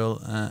know, a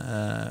girl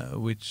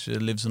which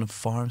lives on a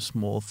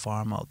small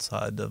farm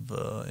outside of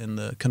in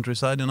the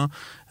countryside, you know,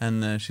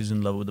 and she's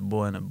in love with a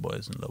boy, and a boy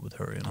is in love with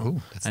her, you know.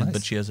 Oh, that's nice.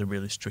 But she has a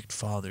really strict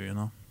father, you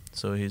know.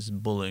 So he's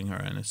bullying her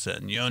and he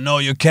said,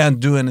 you can't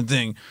do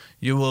anything.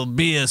 You will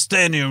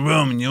stay in your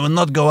room and you will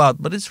not go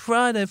out. But it's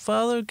Friday,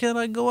 Father. Can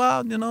I go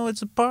out?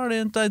 It's a party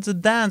and it's a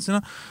dance,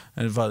 And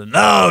the father,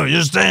 no,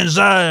 you stay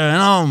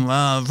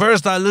inside.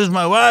 First I lose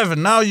my wife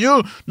and now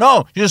you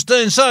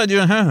stay inside.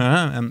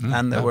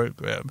 And they were,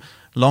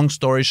 long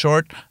story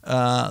short,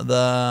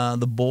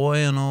 the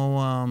boy,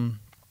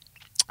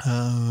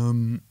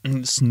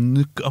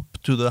 snuck up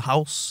to the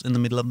house in the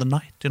middle of the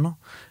night,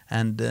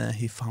 and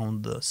he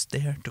found the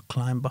stair to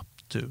climb up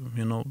to,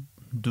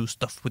 do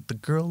stuff with the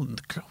girl, and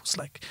the girl was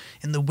like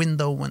in the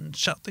window and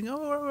shouting,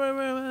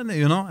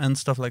 and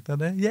stuff like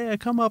that. Yeah,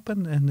 come up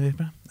and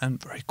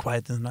very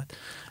quiet in the night.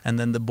 And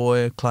then the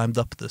boy climbed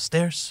up the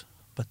stairs,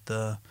 but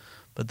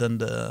then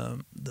the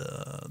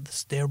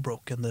stair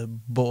broke and the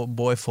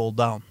boy fell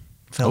down,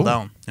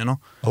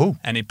 Oh.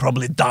 and he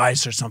probably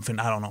dies or something.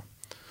 I don't know.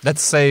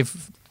 Let's say,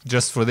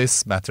 just for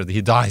this matter, that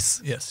he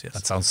dies. Yes.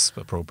 That sounds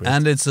appropriate.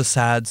 And it's a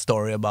sad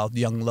story about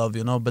young love,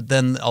 But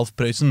then Alf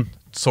Prøysen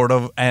sort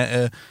of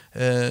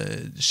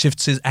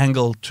shifts his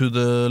angle to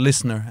the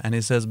listener, and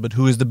he says, "But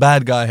who is the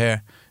bad guy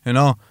here?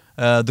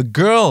 The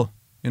girl.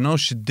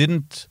 She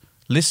didn't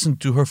listen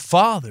to her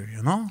father.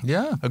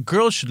 Yeah. A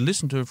girl should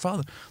listen to her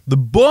father. The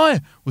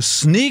boy was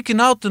sneaking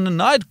out in the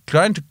night,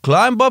 trying to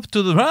climb up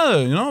to the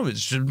father.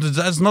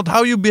 That's not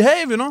how you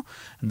behave. And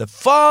the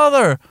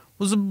father."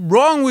 What's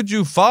wrong with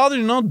you, father?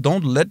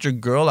 Don't let your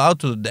girl out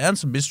to the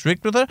dance and be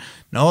strict with her.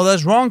 No,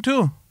 that's wrong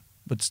too.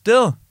 But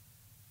still,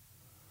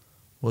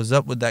 what's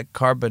up with that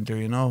carpenter,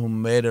 who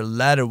made a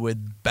ladder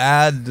with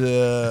bad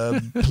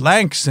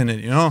planks in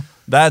it,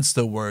 That's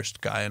the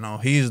worst guy,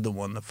 He's the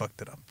one that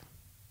fucked it up.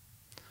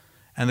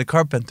 And the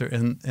carpenter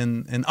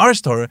in our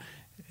story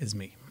is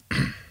me.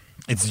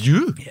 It's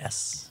you?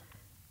 Yes.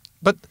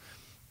 But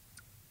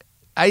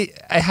I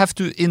have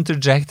to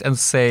interject and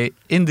say,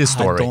 in this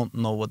story, I don't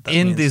know what that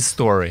means. In this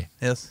story,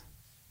 yes,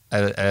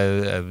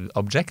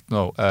 object,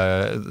 no,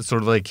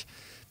 sort of like,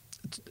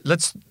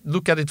 let's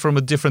look at it from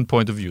a different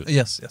point of view.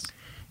 Yes.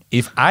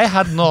 If I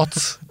had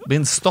not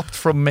been stopped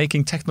from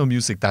making techno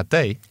music that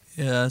day,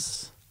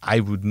 yes, I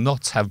would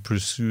not have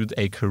pursued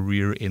a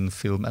career in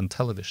film and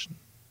television.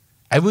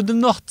 I would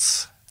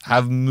not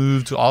have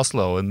moved to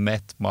Oslo and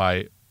met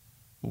my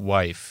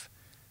wife.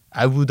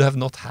 I would have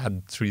not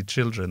had 3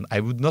 children. I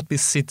would not be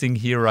sitting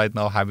here right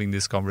now having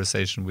this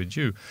conversation with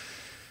you.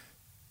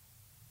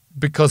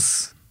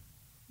 Because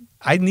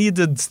I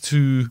needed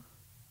to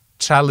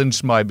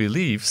challenge my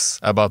beliefs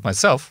about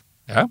myself.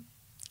 Yeah?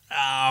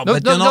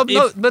 But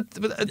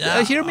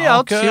hear me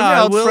out. Okay, hear me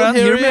out, friend.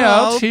 Hear me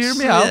out. Hear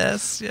me out.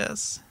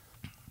 Yes.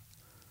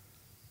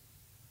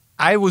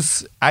 I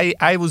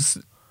was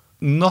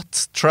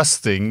not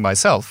trusting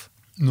myself.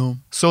 No.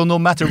 So no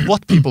matter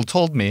what people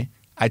told me,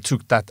 I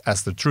took that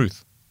as the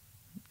truth.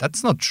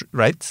 That's not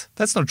right.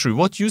 That's not true.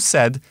 What you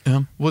said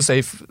was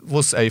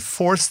a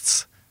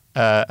forced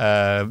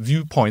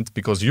viewpoint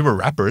because you were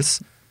rappers.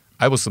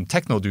 I was some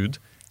techno dude,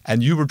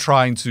 and you were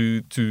trying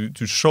to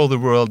show the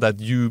world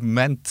that you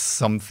meant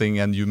something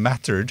and you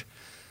mattered.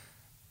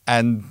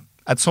 And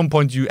at some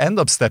point, you end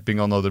up stepping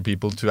on other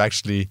people to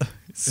actually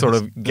sort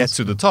of get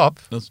to the top.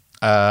 Yes.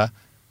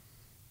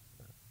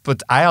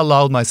 But I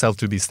allowed myself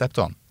to be stepped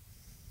on,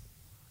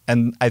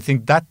 and I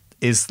think that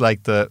is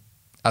like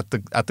at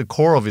the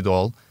core of it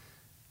all.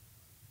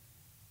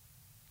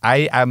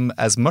 I am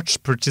as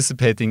much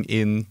participating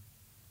in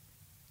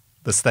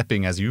the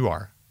stepping as you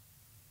are.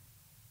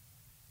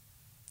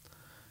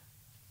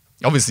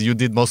 Obviously, you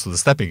did most of the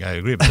stepping. I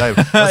agree, but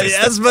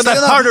yes, but step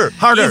harder.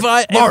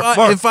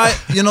 If I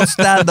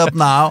stand up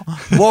now,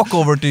 walk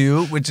over to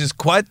you, which is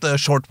quite a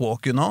short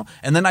walk,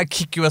 and then I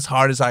kick you as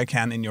hard as I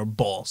can in your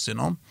balls, In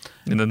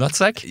the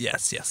nutsack?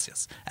 Yes.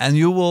 And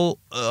you will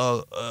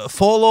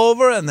fall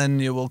over, and then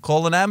you will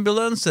call an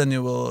ambulance, and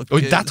you will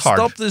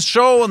stop this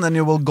show, and then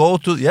you will go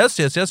to yes,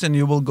 and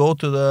you will go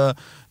to the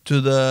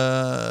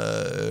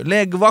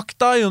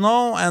legevakta,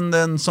 and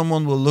then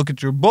someone will look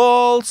at your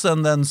balls,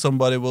 and then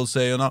somebody will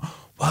say,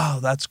 wow,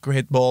 that's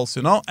great balls,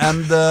 and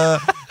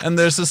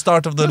there's the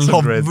start of the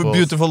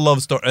beautiful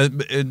love story.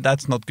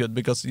 That's not good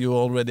because you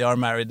already are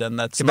married, and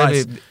that's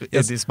nice. Maybe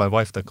it is my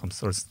wife that comes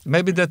first.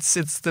 Maybe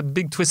it's the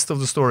big twist of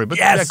the story. But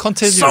yes,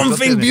 continue.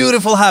 Something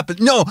beautiful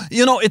happened. No,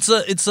 it's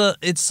at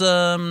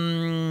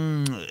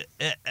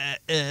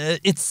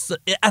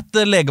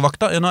the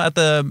legevakta, at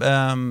the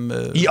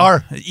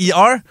ER.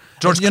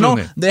 George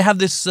Clooney. They have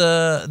this.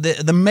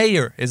 The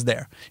mayor is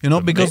there.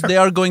 Because they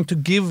are going to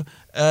give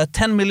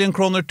 10 million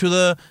kroner to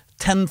the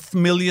 10th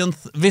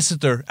millionth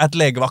visitor at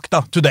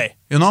legevakta today.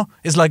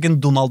 It's like in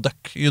Donald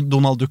Duck.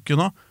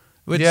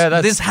 Which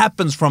this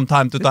happens from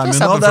time to time.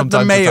 That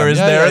the mayor is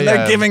there and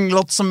they're giving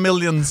lots of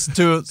millions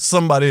to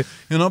somebody.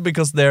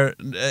 Because they're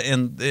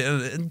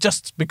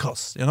just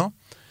because.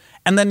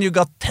 And then you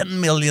got 10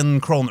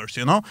 million kroners,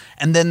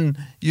 and then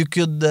you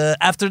could,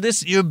 after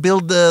this, you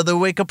build the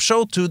wake-up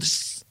show to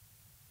this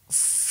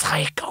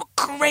psycho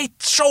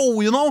great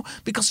show,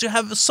 because you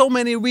have so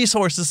many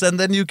resources, and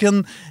then you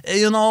can,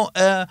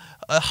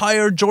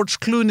 hire George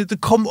Clooney to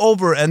come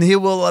over, and he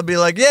will be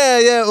like,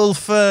 yeah,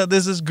 Ulf,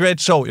 this is great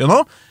show, you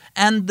know?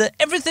 And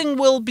everything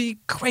will be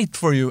great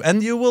for you,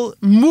 and you will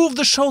move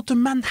the show to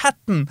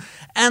Manhattan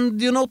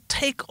and, you know,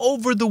 take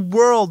over the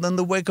world, and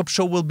the Wake Up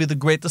Show will be the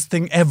greatest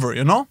thing ever,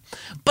 you know?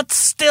 But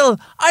still,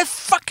 I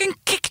fucking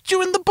kicked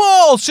you in the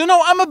balls, you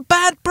know? I'm a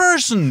bad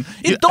person.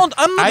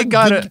 I'm not a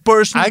good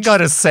person. I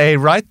gotta say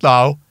right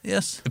now,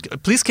 yes.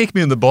 please kick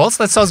me in the balls.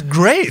 That sounds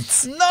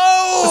great.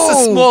 No! It's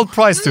a small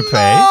price to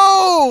pay.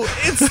 No!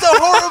 It's the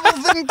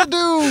horrible thing to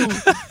do,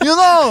 you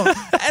know?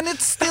 And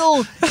it's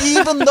still,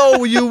 even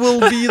though you will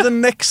be the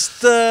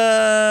next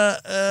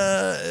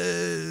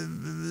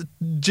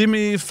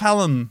Jimmy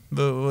Fallon,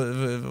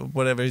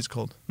 whatever he's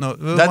called. No,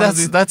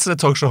 that's a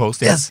talk show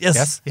host. Yes.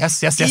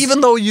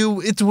 Even though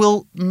it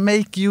will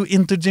make you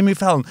into Jimmy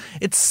Fallon,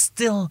 it's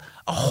still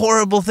a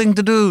horrible thing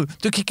to do,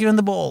 to kick you in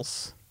the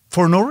balls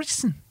for no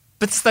reason.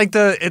 But it's like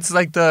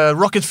the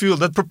rocket fuel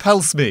that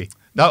propels me.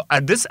 Now,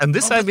 this I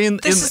mean,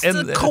 this is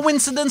the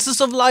coincidences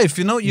of life,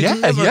 you know.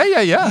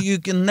 You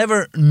can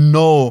never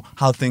know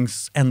how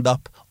things end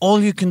up.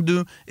 All you can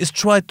do is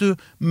try to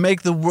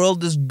make the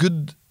world as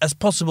good as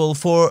possible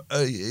for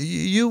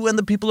you and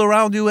the people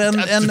around you and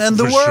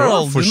the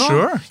world. For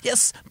sure.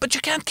 Yes, but you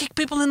can't kick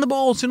people in the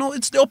balls. You know,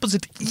 it's the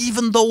opposite.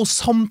 Even though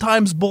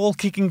sometimes ball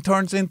kicking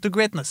turns into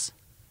greatness.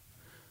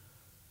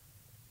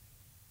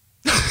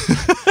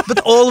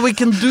 But all we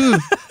can do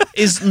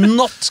is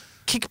not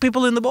kick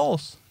people in the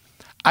balls.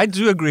 I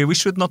do agree. We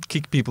should not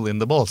kick people in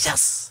the balls.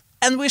 Yes,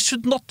 and we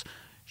should not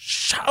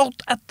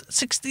shout at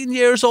 16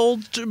 years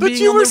old but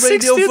being on the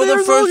radio for the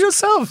first. Old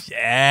yourself.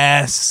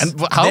 Yes. And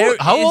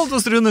how old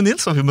was Rune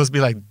Nilsson? He must be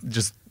like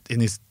just in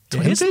his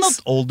 20s. He's not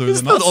older than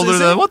us. He's not older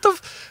than what the.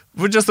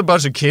 We're just a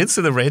bunch of kids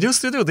in the radio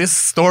studio. This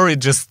story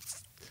just.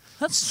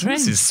 That's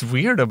strange. This is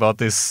weird about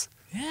this.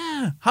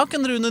 Yeah. How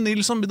can Rune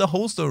Nilsson be the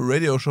host of a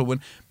radio show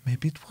when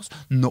maybe it was?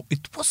 No,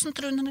 it wasn't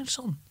Rune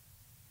Nilsson.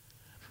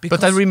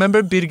 But I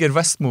remember Birger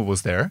Westmo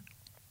was there.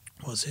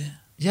 Was he?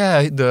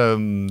 Yeah, the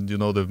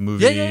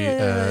movie.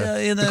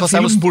 Yeah. Because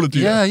I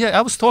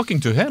was talking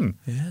to him.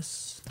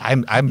 Yes.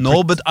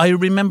 But I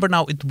remember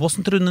now. It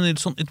wasn't Rune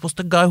Nilsson. It was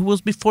the guy who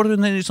was before Rune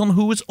Nilsson,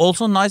 who was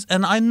also nice,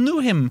 and I knew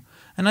him,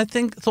 and I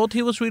thought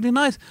he was really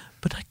nice.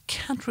 But I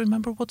can't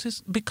remember what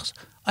his, because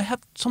I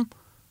have some.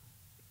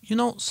 You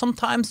know,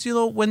 sometimes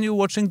when you're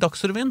watching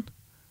Dagsrevyen,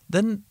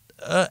 then.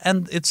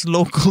 And it's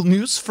local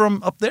news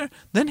from up there.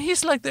 Then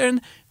he's like there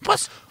and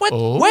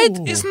wait,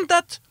 isn't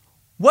that?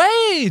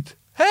 Wait,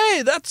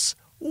 hey, that's.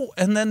 Ooh.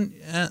 And then,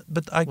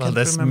 but I can't remember. Well,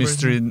 this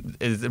mystery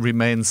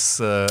remains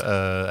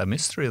a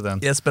mystery then.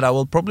 Yes, but I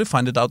will probably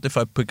find it out if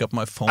I pick up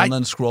my phone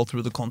and scroll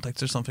through the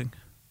contacts or something.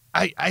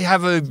 I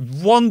have a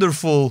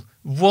wonderful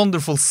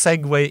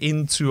segue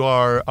into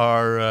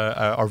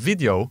our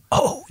video.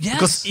 Oh yes,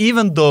 because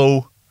even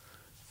though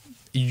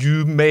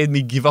you made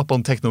me give up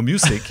on techno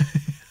music.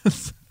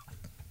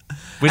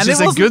 Which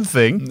is a good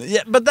thing.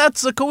 Yeah, but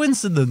that's a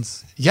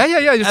coincidence.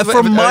 Yeah.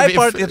 For my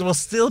part, it was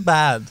still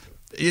bad.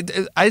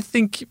 I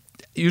think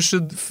you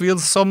should feel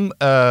some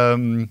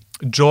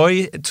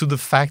joy to the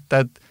fact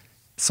that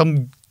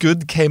some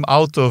good came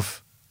out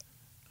of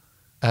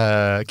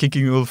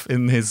kicking Ulf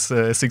in his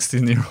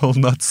 16-year-old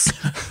nuts.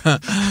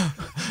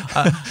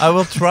 I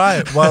will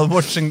try while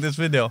watching this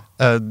video.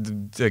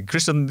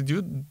 Christian, did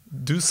you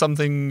do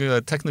something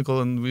technical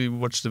and we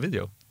watch the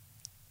video?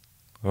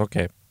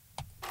 Okay.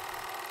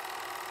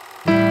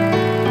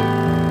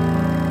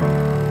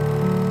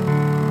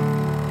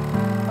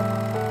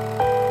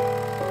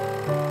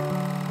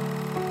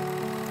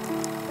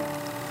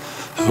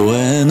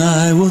 When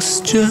I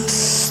was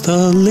just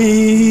a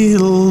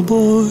little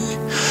boy,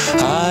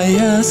 I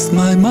asked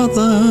my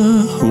mother,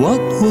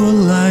 what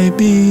will I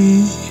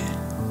be?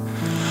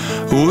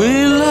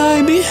 Will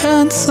I be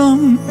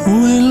handsome?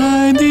 Will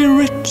I be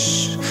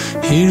rich?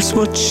 Here's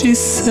what she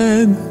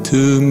said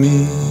to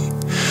me.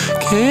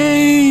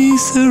 Que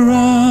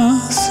sera,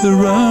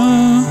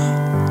 sera.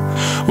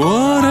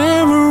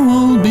 Whatever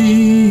will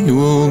be,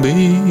 will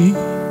be.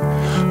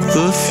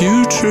 The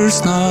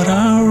future's not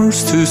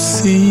ours to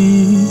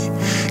see.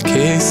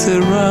 Que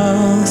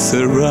sera,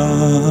 sera.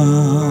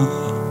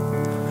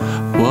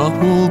 What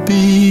will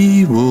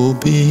be, will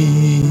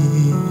be.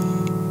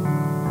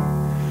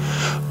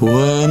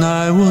 When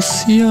I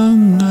was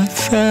young, I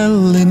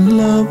fell in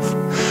love.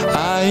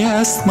 I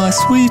asked my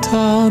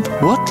sweetheart,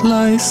 what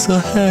lies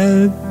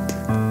ahead?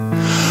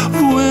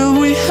 Will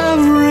we have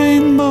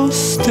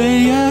rainbows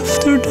day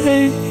after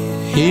day?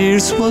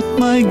 Here's what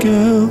my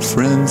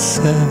girlfriend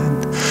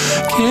said.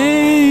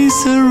 Que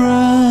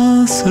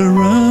sera,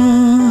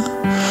 sera.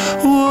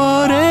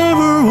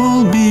 Whatever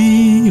will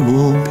be,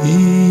 will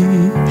be.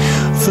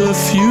 The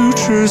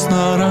future's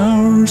not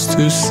ours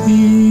to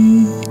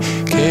see.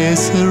 Que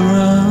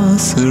sera,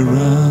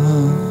 sera.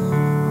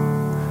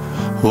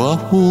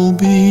 What will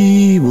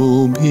be,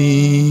 will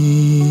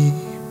be.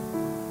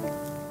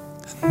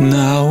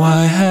 Now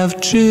I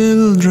have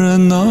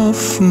children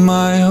of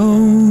my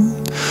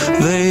own.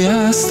 They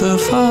ask the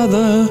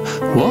father,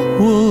 what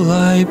will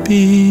I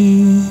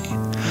be?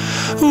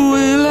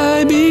 Will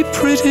I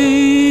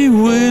pretty?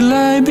 Will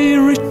I be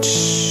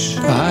rich?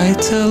 I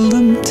tell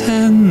them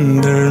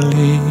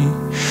tenderly.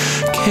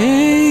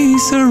 Que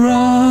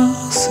sera,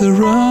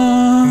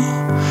 sera.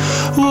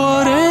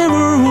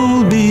 Whatever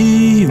will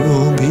be,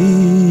 will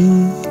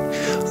be.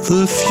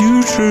 The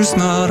future's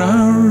not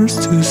ours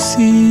to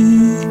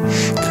see.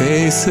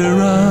 Que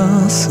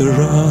sera,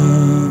 sera.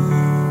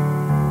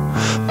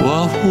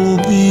 What will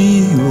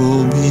be,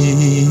 will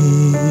be.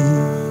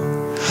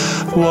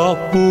 What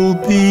will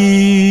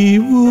be,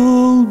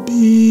 will be.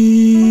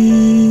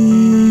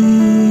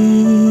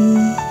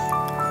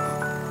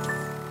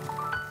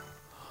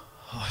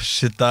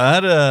 Shit,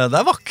 det er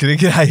vakre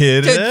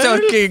greier.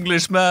 Talk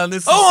English, man.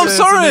 It's I'm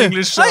sorry.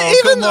 English I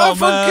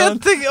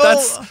forget thing.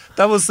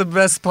 That was the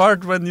best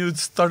part when you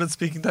started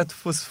speaking. That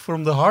was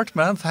from the heart,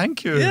 man.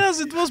 Thank you. Yes,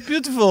 it was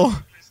beautiful.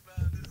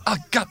 Oh,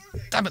 God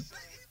damn it.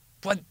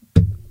 What?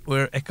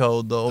 We're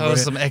echoed over There was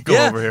here. some echo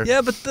over here.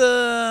 Yeah, but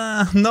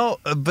no,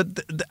 but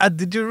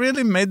did you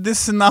really made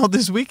this now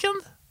this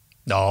weekend?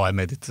 No, I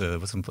made it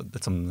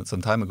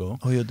some time ago.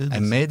 Oh, you did. I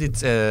made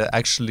it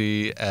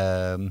actually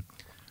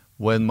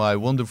when my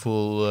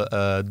wonderful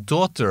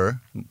daughter,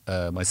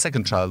 my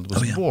second child,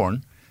 was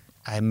born.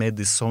 I made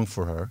this song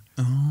for her,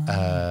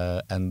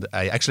 and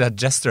I actually had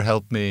Jester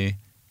help me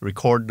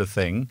record the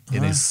thing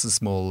in his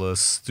small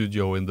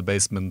studio in the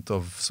basement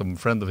of some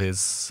friend of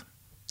his.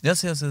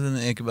 Yes, in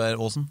Ekeberg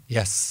Olsen.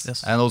 Yes,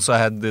 Yes. and also I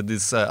had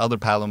this other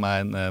pal of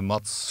mine,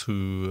 Mats,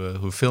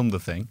 who filmed the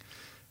thing.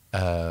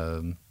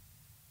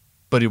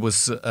 But it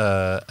was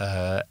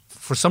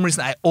for some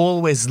reason I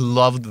always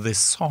loved this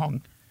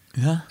song.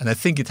 Yeah. And I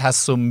think it has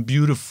some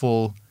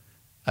beautiful,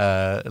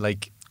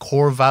 like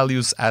core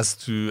values as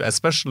to,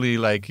 especially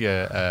like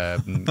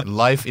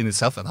life in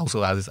itself, and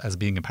also as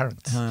being a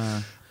parent.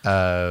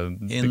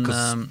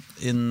 Because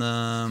you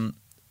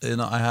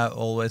know, I have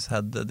always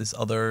had this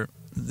other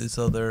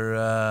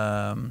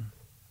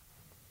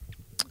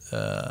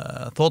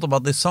thought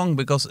about this song,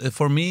 because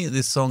for me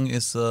this song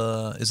is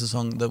a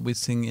song that we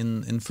sing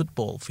in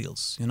football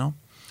fields, you know,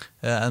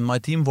 and my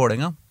team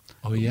Vålerenga.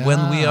 Oh yeah.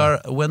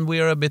 When we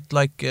are a bit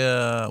like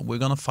we're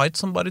gonna fight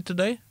somebody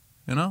today,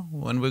 you know,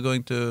 when we're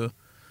going to,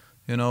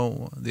 you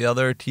know, the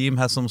other team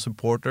has some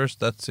supporters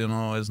that, you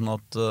know, is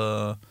not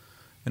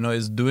you know,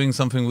 is doing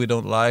something we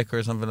don't like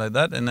or something like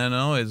that, and then, you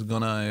know, it's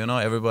gonna, you know,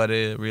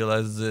 everybody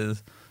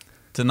realizes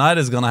tonight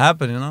is gonna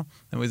happen, you know,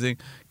 and we sing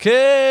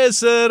Que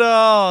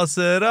sera,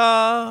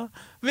 sera.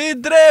 Vi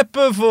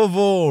dreper for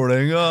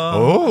Vålerenga.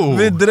 Oh.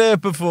 Vi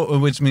dreper for,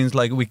 which means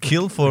like we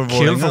kill for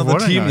Vålerenga, the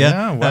team.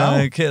 Yeah, wow.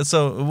 Okay,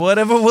 so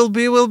whatever will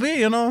be,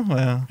 you know.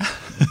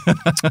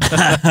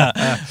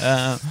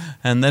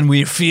 And then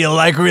we feel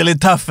like really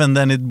tough, and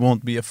then it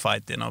won't be a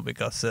fight, you know,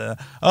 because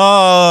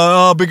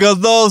because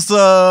those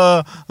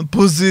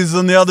pussies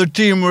on the other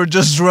team were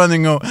just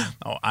running. No,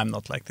 I'm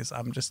not like this.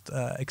 I'm just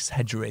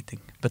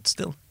exaggerating, but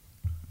still.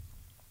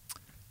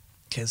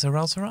 Que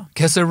sera, sera.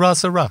 Que sera,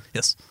 sera.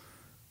 Yes.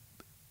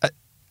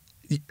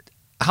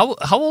 How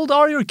old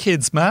are your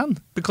kids, man?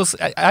 Because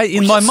I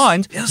in my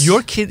mind,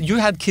 you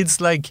had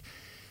kids like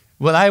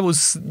when I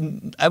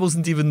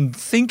wasn't even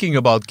thinking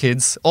about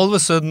kids. All of a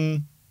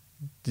sudden,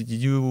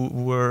 you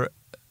were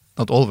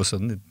not all of a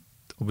sudden. It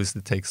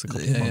obviously takes a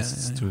couple of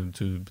months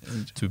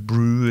to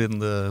brew in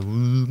the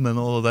womb and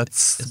all of that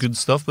good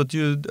stuff. But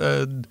you've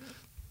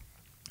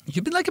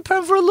been like a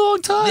parent for a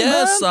long time.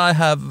 Yes, man. I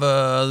have.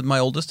 My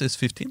oldest is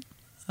 15.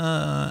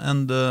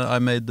 And I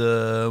made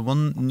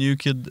one new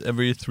kid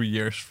every 3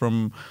 years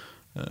from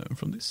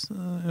this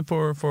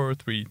for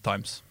 3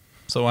 times.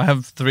 So I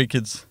have 3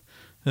 kids,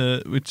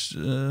 which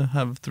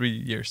have 3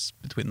 years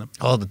between them.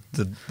 Oh,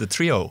 the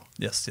trio.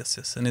 Yes,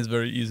 and it's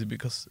very easy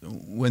because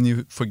when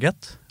you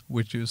forget,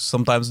 which you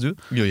sometimes do.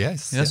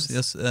 Yes.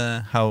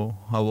 How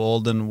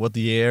old and what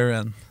year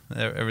and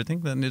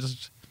everything, then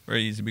it's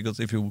very easy, because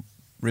if you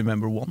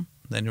remember one,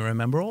 then you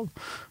remember all,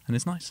 and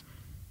it's nice.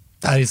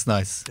 That is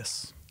nice.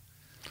 Yes.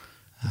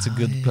 It's a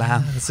good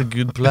plan. It's a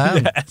good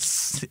plan.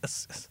 Yes.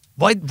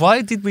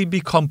 Why did we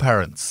become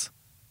parents?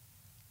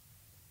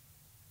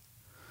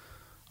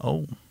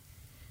 Oh,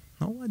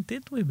 no, why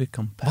did we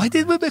become parents? Why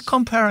did we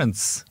become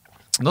parents?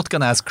 I'm not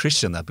gonna ask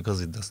Christian that because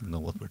he doesn't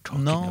know what we're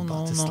talking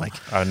about. It's like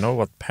I know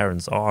what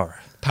parents are.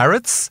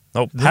 Parrots?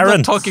 No, We're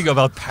parents. not talking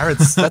about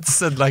parrots.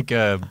 That's like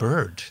a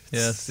bird.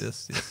 Yes.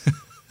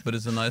 But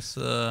it's a nice.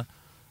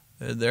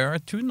 There are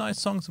 2 nice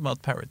songs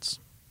about parrots.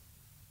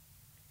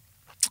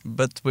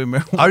 But we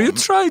Are you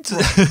trying to?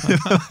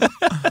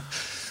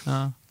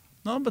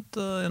 no, but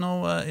you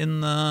know, in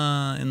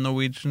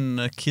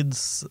Norwegian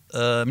kids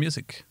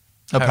music,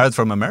 A parrot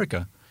from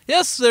America.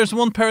 Yes, there's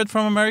one parrot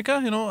from America.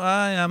 You know,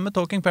 I am a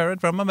talking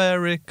parrot from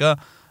America,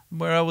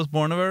 where I was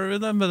born.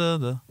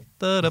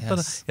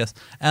 Yes,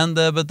 and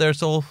but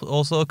there's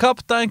also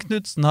Kaptein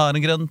Knutsen har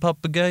en grønn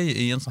papegøye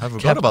i en. I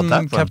forgot about that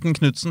one. Captain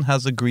Knutsen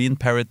has a green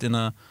parrot in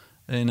a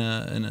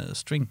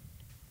string.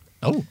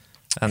 Oh.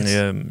 And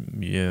yes.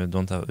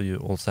 you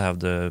also have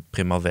the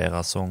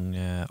Primavera song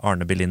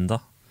Arne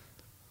Belinda,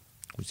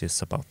 which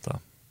is about a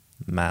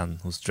man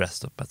who's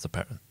dressed up as a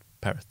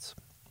parrot.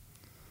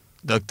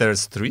 Look,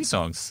 there's 3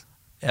 songs.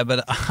 Yeah,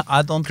 but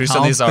I don't Christian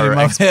count is our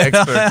Primavera.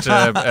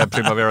 expert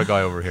Primavera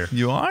guy over here.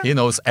 You are? He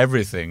knows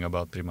everything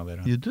about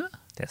Primavera. You do?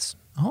 Yes.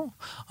 Oh,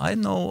 I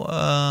know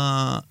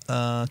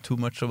too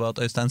much about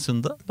Øystein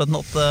Sunde, but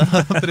not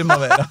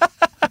Primavera.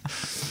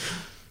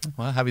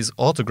 Well, I have his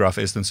autograph,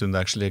 Øystein Sunde,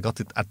 actually. I got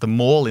it at the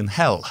mall in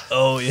hell.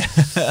 Oh,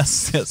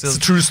 yes. It's a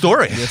true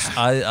story. Yes,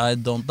 I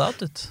don't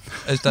doubt it.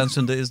 Øystein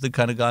Sunde is the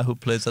kind of guy who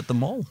plays at the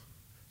mall.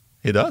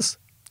 He does?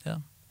 Yeah.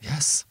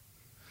 Yes.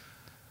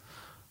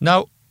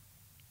 Now,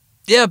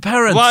 Yeah,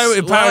 parents. why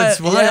parents?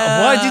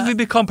 Yeah. Why did we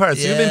become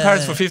parents? You've been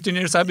parents for Yeah. 15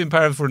 years. I've been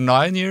parent for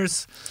 9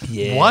 years.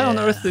 Yeah. Why on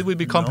earth did we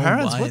become No,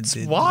 parents?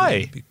 Why?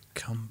 did we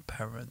become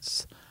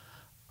parents?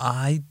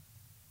 I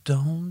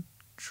don't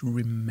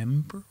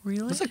remember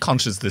really. It was a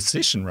conscious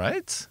decision,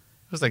 right?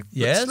 It was like,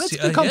 Yes, let's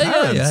yeah, become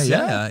parents.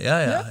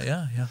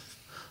 Yeah.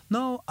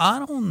 No, I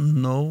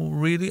don't know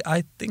really.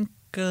 I think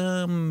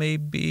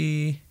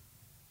maybe.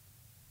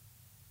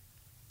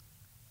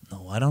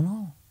 No, I don't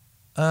know.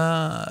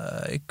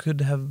 It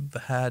could have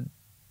had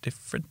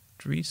different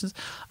reasons.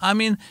 I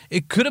mean,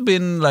 it could have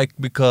been like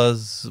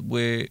because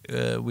we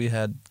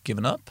had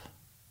given up,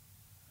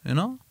 you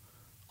know,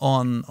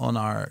 on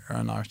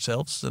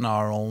ourselves and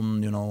our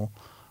own, you know.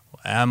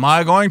 Am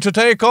I going to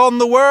take on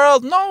the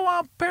world? No,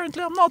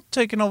 apparently I'm not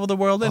taking over the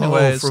world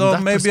anyway. from So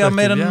that maybe I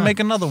perspective, yeah. make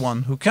another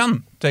one who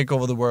can take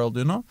over the world,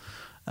 you know.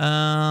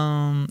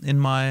 In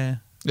my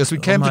Yes, we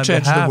on came to my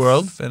change the behalf,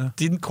 world. you know.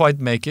 Didn't quite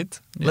make it.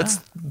 Yeah. Let's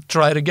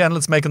try it again.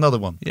 Let's make another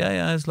one.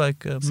 Yeah, it's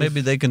like See maybe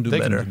if they can do they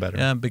can better. do better.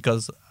 Yeah,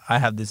 because I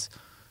have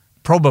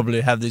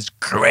probably have these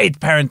great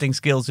parenting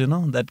skills, you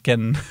know, that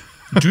can.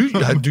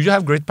 Do you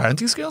have great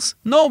parenting skills?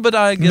 No, but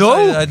I guess No?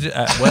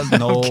 well,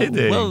 no. I'm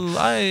kidding. Well,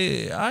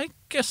 I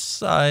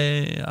guess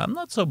I'm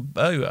not so.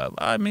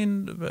 I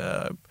mean,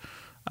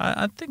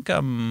 I think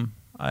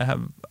I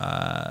have.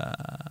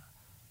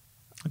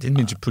 I didn't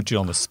mean to put you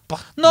on the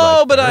spot. No,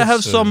 right but there, I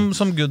have so-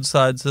 some good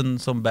sides and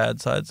some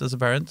bad sides as a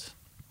parent.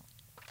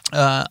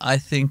 I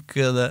think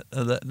that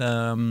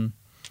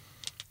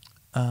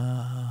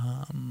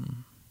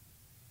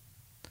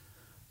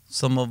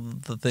some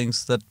of the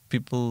things that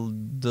people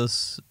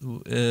does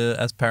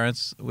as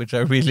parents, which I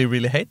really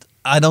really hate,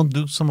 I don't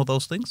do some of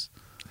those things.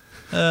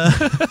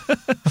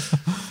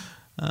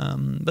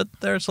 But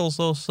there's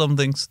also some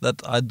things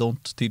that I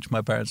don't teach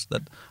my parents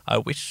that I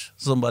wish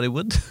somebody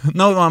would.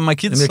 No, my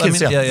kids. And your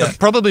kids, I mean, yeah.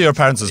 Probably your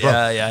parents as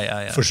well.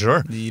 Yeah. For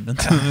sure. Even.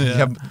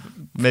 Yeah,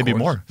 maybe Of course.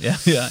 more. Yeah.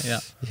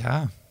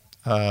 Yeah.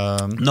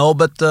 No,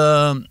 but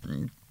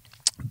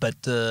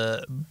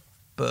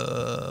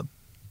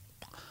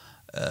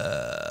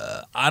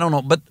I don't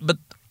know. But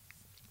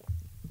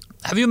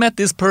Have you met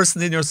this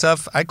person in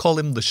yourself? I call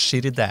him the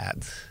shitty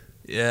dad.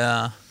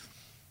 yeah,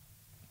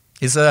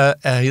 He's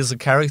a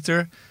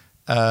character,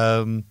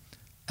 and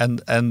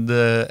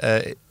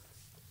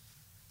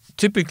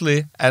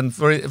typically, and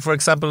for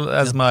example,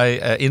 as my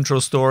intro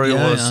story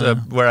was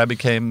where I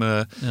became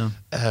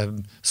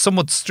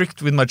somewhat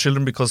strict with my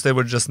children because they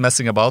were just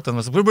messing about, and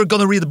was we were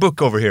going to read a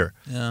book over here.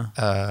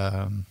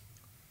 yeah.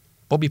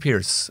 Bobby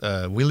Pierce,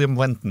 William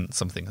Wenton,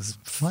 something.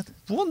 What?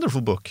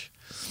 Wonderful book.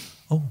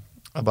 Oh,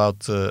 About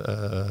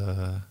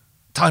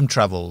time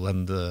travel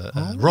and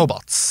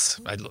robots.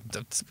 I love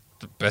that's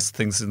the best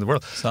things in the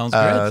world. Sounds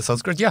great.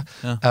 Sounds great, yeah.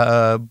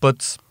 Yeah.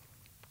 But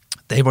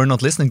they were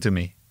not listening to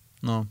me.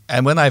 no,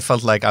 And when I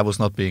felt like I was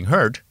not being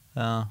heard,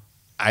 yeah,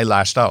 I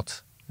lashed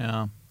out.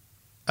 yeah,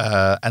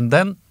 And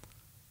then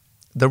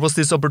there was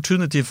this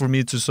opportunity for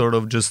me to sort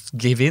of just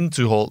give in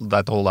to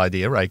that whole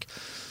idea, like,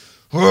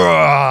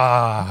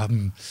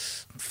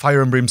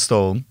 fire and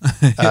brimstone.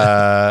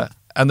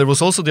 And there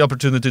was also the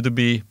opportunity to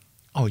be,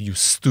 oh, you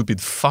stupid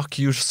fuck,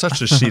 you're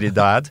such a shitty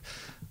dad.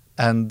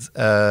 And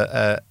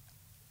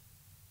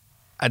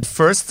at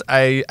first,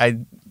 I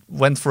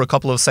went for a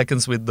couple of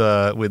seconds with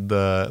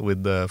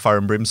the fire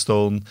and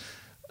brimstone,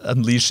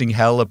 unleashing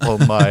hell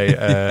upon my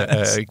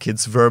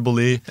kids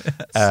verbally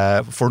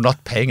for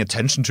not paying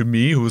attention to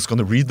me, who was going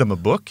to read them a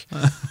book.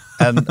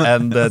 And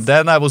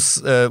then I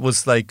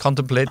was like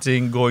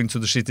contemplating going to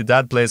the shitty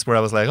dad place, where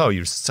I was like, oh,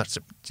 you're such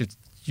a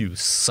you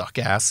suck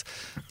ass.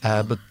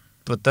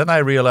 But then I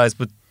realized,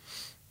 but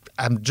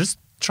I'm just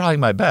trying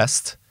my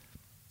best,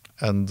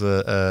 and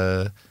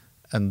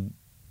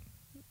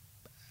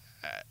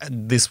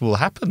this will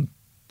happen,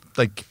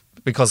 like,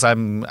 because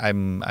I'm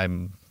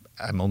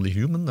only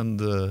human,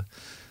 and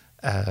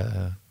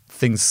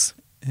things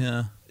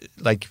yeah,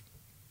 like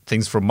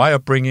things from my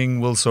upbringing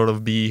will sort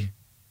of be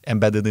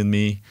embedded in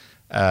me.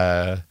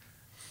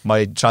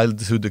 My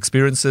childhood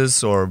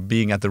experiences, or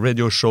being at the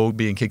radio show,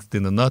 being kicked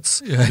in the nuts,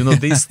 you know,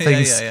 these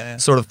things Yeah.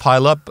 sort of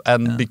pile up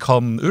and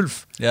become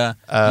Ulf. yeah.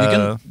 You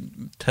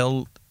can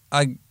tell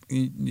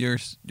your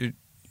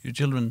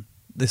children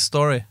this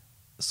story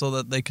so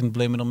that they can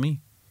blame it on me.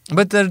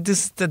 But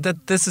this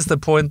is the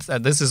point,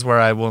 and this is where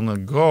I want to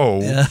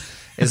go, Yeah.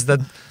 is that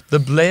the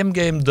blame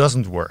game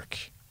doesn't work.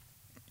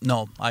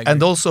 No, I agree.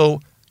 And also,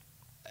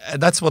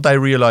 that's what I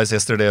realized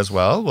yesterday as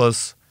well,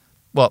 was,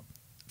 well,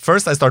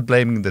 first I start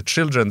blaming the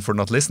children for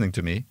not listening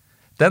to me.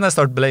 then I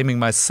start blaming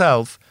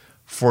myself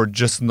for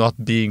just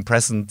not being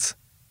present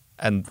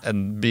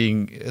and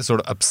being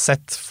sort of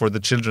upset for the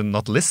children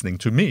not listening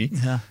to me.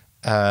 Yeah.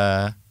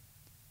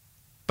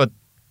 But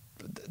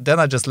then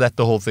I just let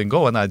the whole thing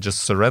go, and I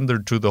just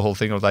surrendered to the whole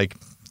thing of like,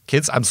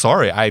 kids, I'm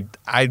sorry, I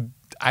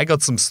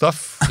got some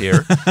stuff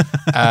here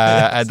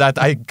that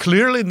I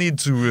clearly need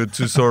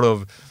to sort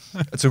of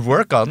to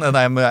work on, and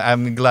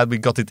I'm glad we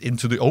got it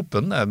into the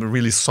open. I'm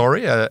really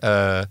sorry,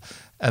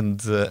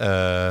 and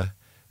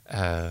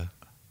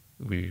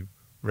we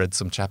read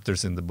some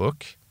chapters in the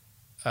book,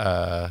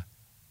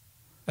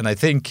 and I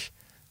think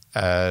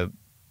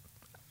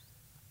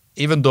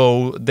even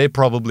though they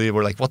probably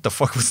were like, "What the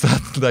fuck was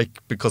that?"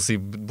 Like, because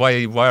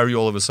why are you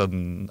all of a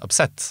sudden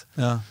upset?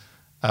 Yeah.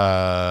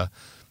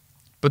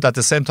 But at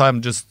the same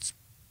time, just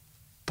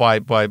by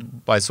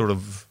sort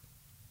of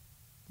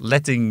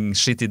letting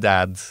shitty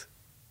dad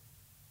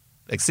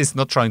exist,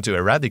 not trying to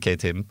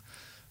eradicate him,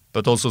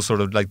 but also sort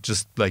of like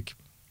just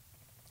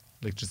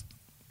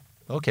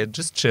okay,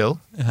 just chill.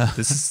 Yeah.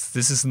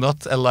 This is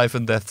not a life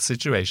and death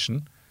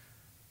situation,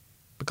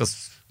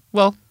 because,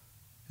 well,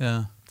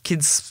 Yeah.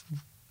 kids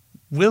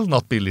will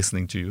not be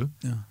listening to you,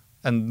 Yeah.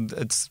 and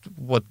it's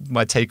what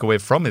my takeaway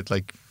from it.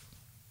 Like,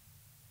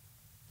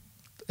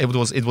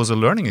 it was a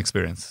learning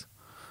experience.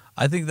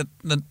 I think that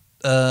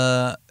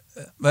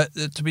but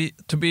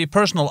to be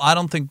personal, I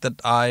don't think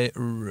that I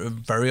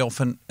very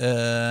often.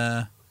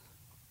 I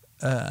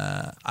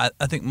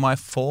think my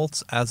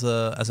faults as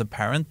a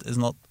parent is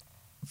not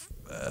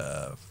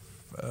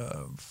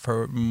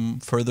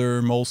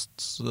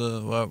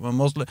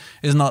mostly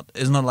is not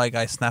like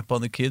I snap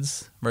on the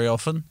kids very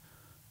often.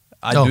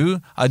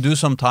 I do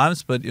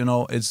sometimes, but you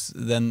know, it's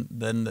then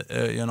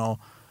you know,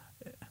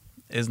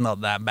 it's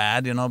not that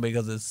bad, you know,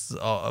 because it's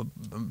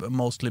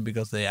mostly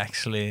because they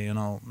actually, you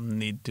know,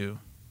 need to,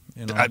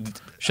 you know,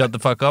 shut the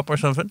fuck up or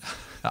something.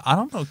 I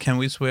don't know. Can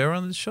we swear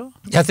on this show?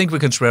 Yeah, I think we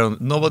can swear.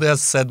 Nobody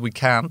has said we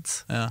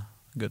can't. Yeah,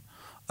 good.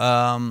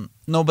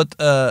 No, but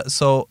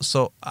so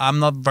I'm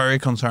not very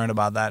concerned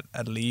about that,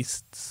 at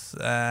least,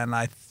 and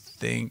I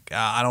think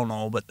I don't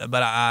know, but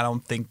I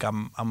don't think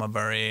I'm a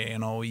very, you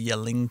know,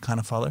 yelling kind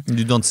of father.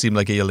 You don't seem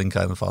like a yelling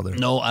kind of father.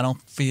 No, I don't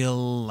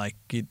feel like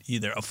it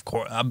either. Of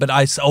course, but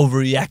I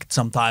overreact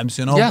sometimes,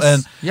 you know. Yes,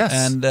 and, yes.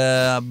 And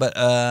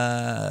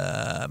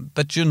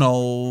but you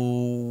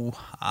know,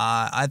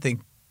 I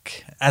think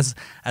as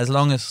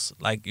long as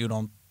like you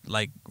don't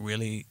like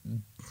really,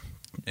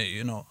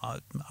 you know, are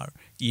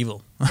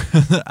evil.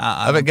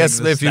 I guess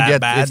if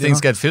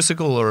things get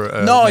physical or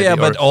no, maybe, yeah,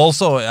 but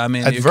also I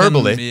mean, and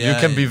verbally, you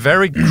can be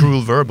very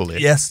cruel verbally.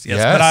 Yes,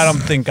 but I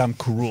don't think I'm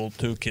cruel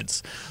to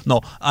kids.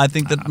 No, I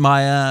think that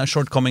my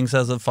shortcomings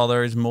as a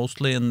father is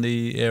mostly in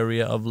the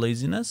area of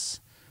laziness.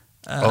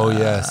 Oh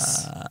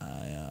yes,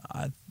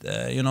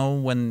 you know,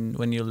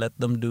 when you let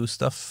them do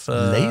stuff.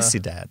 Lazy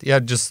dad. Yeah,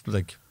 just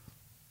like.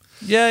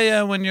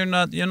 Yeah. When you're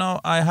not, you know,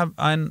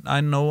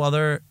 I know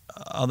other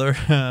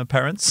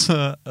parents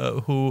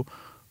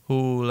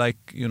who like,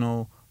 you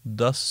know,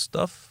 does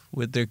stuff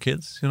with their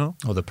kids, you know.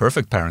 Oh, the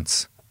perfect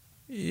parents.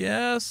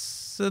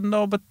 Yes,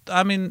 no, but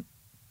I mean,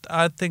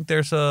 I think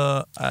there's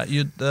no,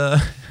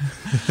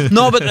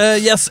 but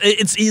yes,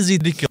 it's easy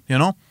to kill, you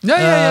know.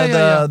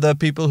 Yeah. The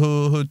people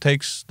who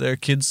takes their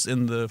kids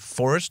in the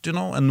forest, you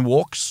know, and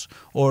walks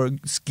or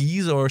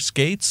skis or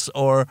skates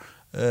or.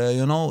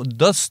 You know,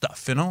 does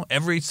stuff, you know,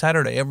 every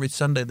Saturday, every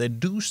Sunday they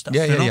do stuff,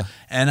 you know?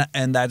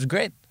 And that's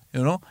great,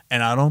 you know,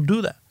 and I don't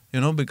do that, you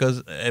know,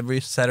 because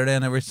every Saturday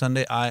and every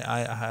Sunday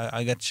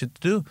I got shit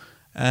to do,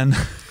 and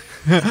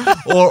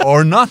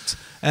or not,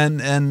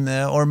 and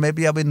or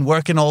maybe I've been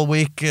working all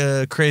week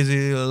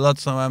crazy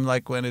lots, so I'm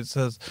like when it's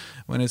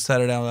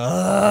Saturday I'm like,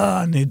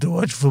 I need to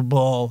watch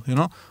football, you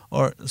know,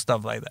 or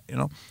stuff like that, you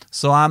know.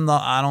 So I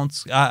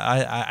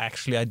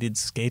did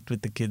skate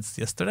with the kids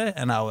yesterday,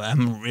 and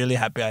I'm really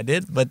happy I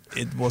did, but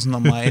it wasn't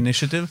on my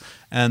initiative,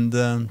 and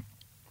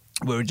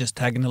we were just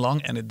tagging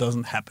along, and it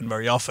doesn't happen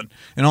very often,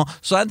 you know.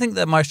 So I think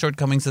that my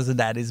shortcomings as a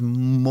dad is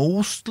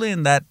mostly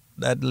in that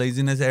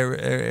laziness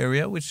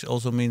area, which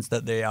also means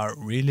that they are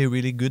really,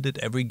 really good at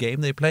every game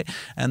they play,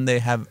 and they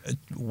have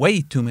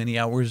way too many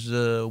hours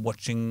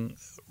watching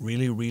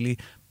really, really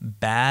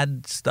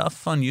bad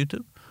stuff on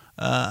YouTube.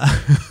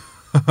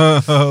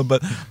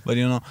 But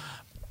you know,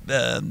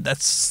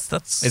 that's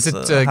is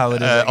it how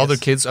it is. Other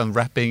kids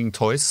unwrapping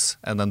toys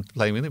and then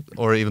playing with it,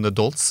 or even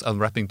adults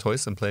unwrapping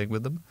toys and playing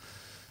with them?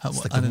 It's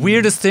like the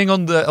weirdest thing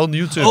on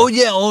YouTube. Oh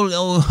yeah, oh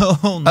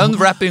no.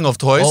 Unwrapping of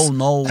toys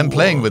and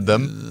playing with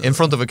them them in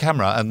front of a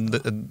camera, and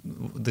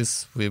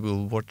this we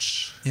will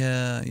watch.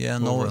 Yeah,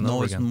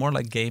 no, it's more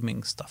like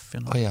gaming stuff, you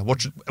know. Oh yeah,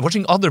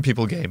 watching other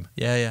people game.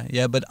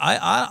 Yeah. But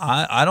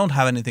I don't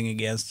have anything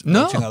against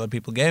watching other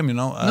people game, you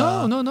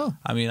know. No.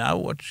 I mean, I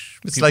watch.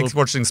 It's like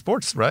watching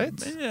sports, right?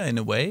 Yeah, in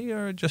a way,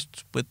 or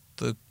just with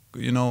the,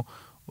 you know,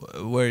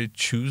 where you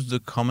choose the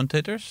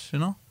commentators, you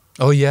know.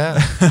 Oh yeah,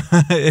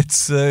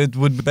 it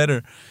would be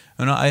better,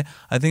 you know. I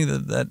think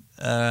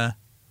that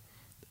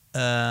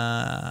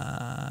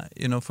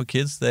for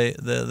kids,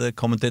 the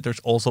commentators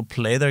also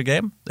play their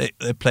game. They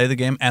play the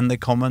game and they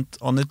comment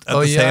on it at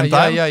the same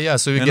time. Yeah.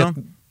 So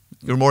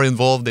you're more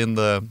involved in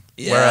the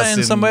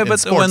in some way. But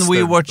sports, when we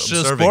they're watch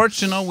observing.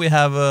 sports, we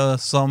have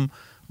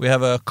we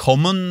have a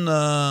common,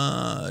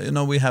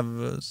 we have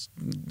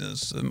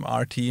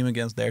our team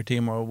against their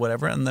team or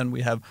whatever, and then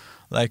we have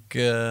like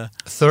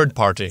third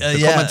party.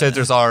 The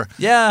commentators are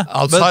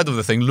outside of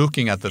the thing,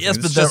 looking at the thing. Yes,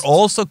 but they're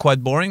also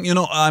quite boring.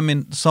 I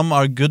mean, some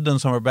are good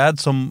and some are bad.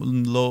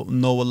 Some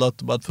know a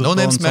lot about football.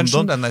 No names and some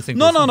mentioned, don't. and I think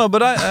no.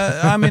 But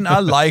I mean, I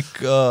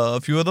like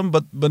a few of them,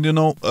 but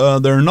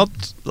they're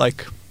not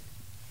like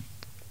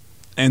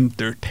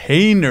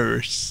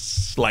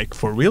entertainers, like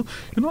for real,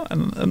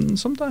 and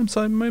sometimes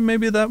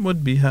maybe that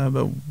would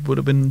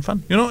have been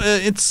fun.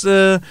 It's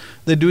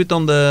they do it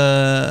on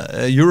the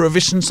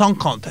Eurovision Song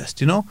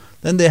Contest.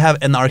 Then they have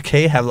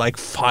NRK have like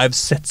 5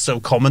 sets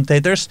of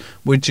commentators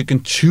which you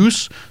can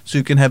choose, so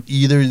you can have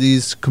either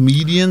these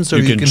comedians or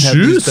you can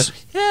choose. have these,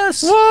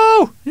 yes.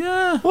 Whoa,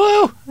 yeah,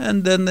 whoa.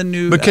 And then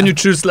you. But can you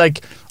choose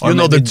like or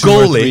the maybe 2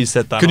 or 3 goalie?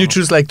 set, Can you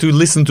choose like to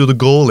listen to the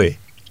goalie?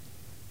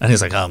 And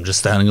he's like, I'm just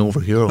standing over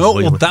here.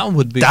 That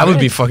would be. That would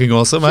be great. fucking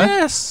awesome, man.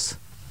 Yes.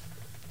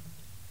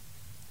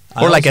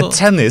 Or like a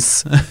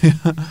tennis.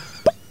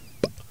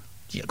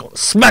 You're gonna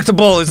smack the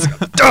ball. It's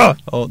like,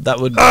 oh, that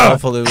would be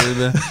awful. It would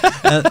be,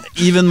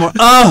 even more.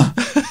 I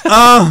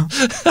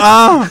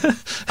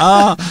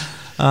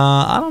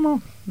don't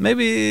know.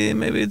 Maybe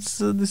it's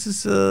this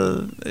is.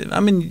 I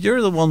mean,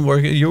 you're the one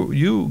working.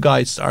 You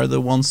guys are the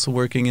ones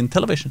working in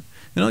television.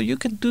 You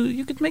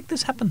could make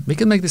this happen. We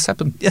can make this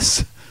happen.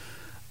 Yes.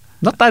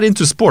 Not that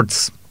into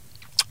sports.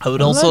 I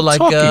would also like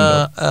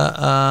a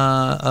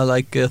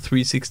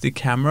 360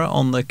 camera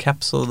on the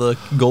caps of the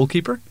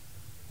goalkeeper.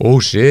 Oh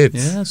shit!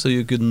 Yeah, so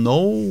you could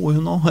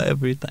know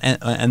everything,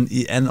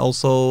 and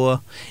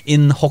also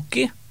in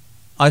hockey,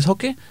 ice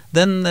hockey.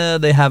 Then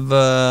they have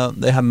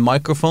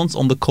microphones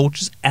on the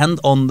coaches and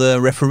on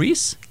the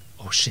referees.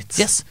 Oh shit!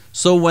 Yes.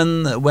 So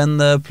when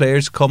the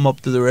players come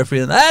up to the referee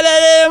and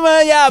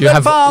you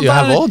have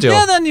audio.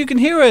 Yeah, then you can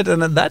hear it,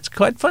 and that's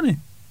quite funny.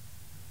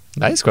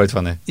 That is quite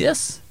funny.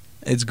 Yes,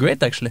 it's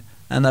great actually,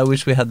 and I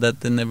wish we had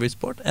that in every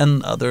sport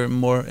and other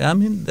more. I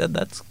mean,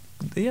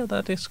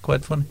 that is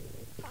quite funny.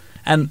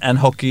 And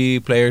hockey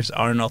players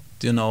are not,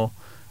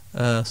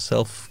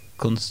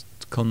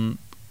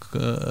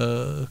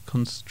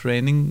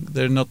 constraining.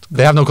 They're not.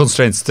 They have no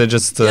constraints. They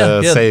just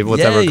say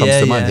whatever comes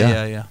to mind.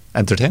 Yeah.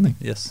 Entertaining.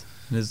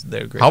 Yes,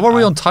 they're great. How are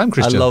we on time,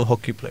 Christian? I love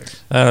hockey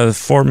players.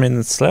 4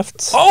 minutes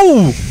left.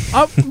 Oh,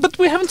 but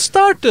we haven't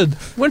started.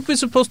 Weren't we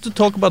supposed to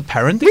talk about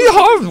parenting?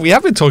 We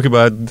have been talking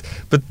about,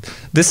 but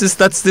this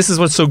is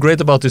what's so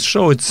great about this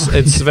show.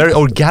 It's very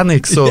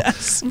organic. So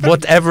yes,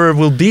 whatever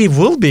will be.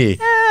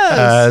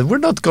 Yes. We're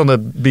not gonna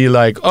be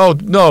like, oh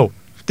no,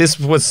 this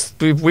was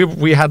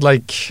we had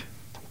like.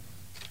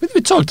 We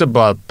talked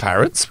about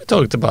parents. We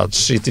talked about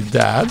shitty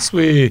dads.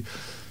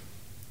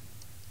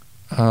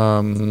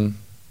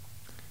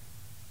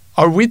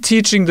 Are we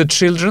teaching the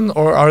children,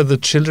 or are the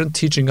children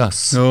teaching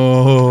us?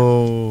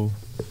 No.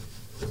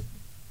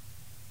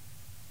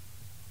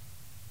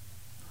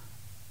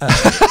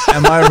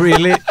 Am I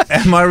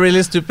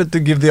really stupid to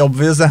give the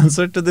obvious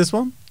answer to this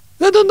one?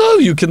 I don't know.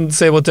 You can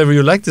say whatever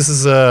you like. This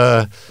is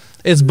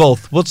It's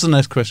both. What's the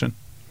next question?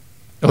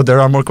 Oh, there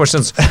are more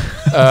questions.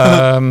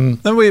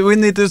 Then we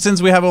need to,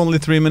 since we have only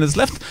 3 minutes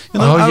left. I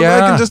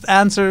can just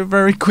answer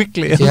very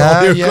quickly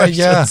all your questions.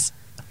 Yeah.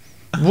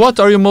 What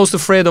are you most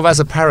afraid of as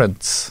a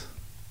parent?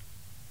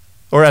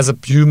 Or as a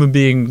human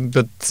being,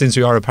 but since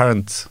you are a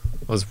parent?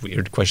 That was a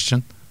weird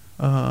question.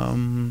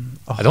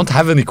 I don't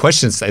have any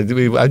questions. I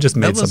just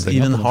made something. That was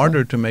even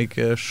harder to make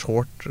a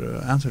short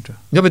answer to.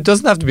 Yeah, but it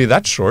doesn't have to be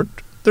that short.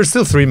 There's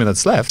still 3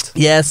 minutes left.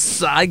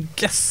 Yes, I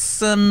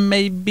guess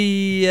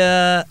maybe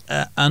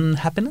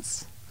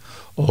unhappiness.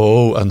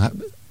 Oh,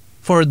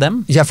 for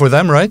them? Yeah, for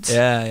them, right?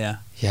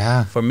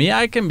 Yeah. For me,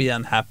 I can be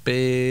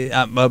unhappy.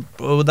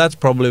 That's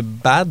probably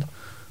bad.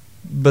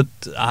 But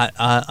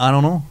I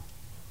don't know.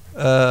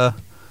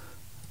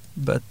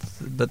 But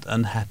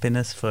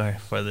unhappiness for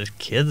the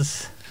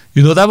kids.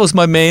 That was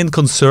my main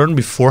concern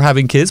before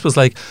having kids. Was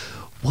like,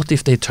 what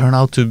if they turn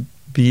out to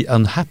be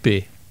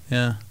unhappy?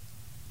 Yeah.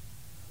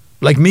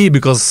 Like me,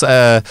 because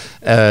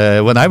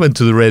when I went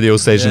to the radio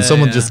station,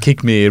 someone just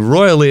kicked me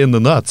royally in the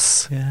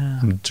nuts. Yeah.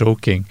 I'm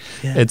joking.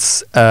 Yeah.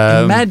 It's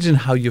imagine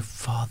how your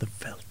father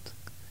felt.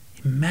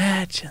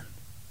 Imagine.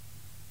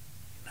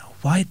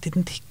 Why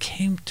didn't he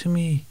came to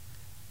me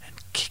and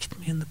kicked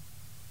me in the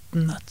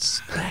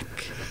nuts back?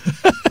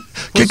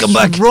 Kick him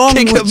back. Wrong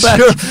Kick with him back.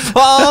 your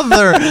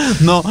father?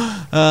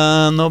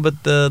 No,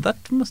 but that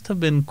must have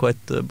been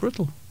quite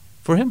brutal.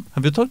 For him.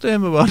 Have you talked to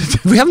him about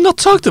it? We have not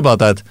talked about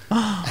that.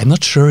 I'm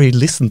not sure he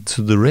listened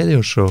to the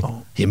radio show.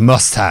 Oh. He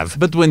must have.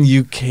 But when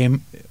you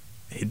came,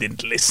 he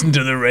didn't listen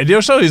to the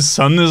radio show. His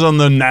son is on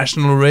the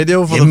national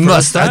radio for the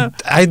first time.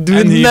 I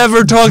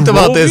never talked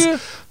about this.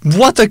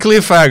 What a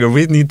cliffhanger!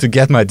 We need to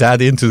get my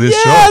dad into this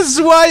show. Yes.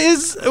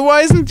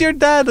 Why isn't your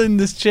dad in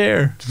this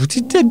chair? But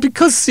you did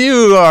because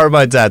you are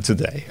my dad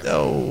today.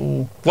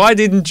 Oh. Why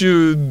didn't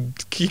you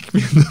kick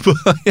me in the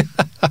butt?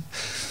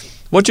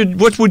 What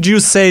would you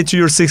say to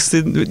your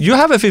 16? You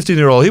have a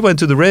 15-year-old. He went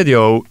to the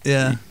radio.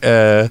 Yeah.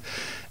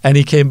 And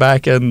he came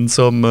back and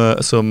some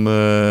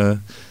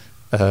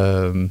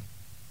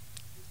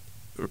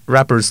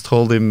rappers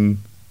told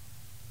him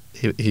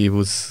he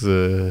was.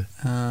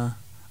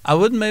 I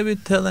would maybe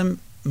tell him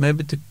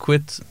to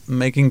quit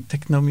making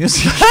techno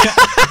music.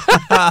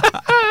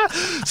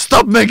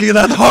 Stop making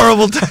that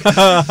horrible.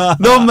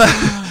 No man.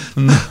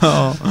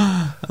 No.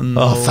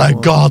 Oh,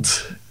 thank God.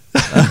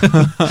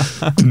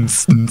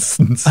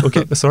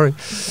 Okay, sorry.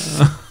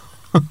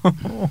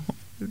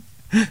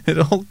 It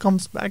all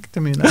comes back to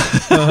me now.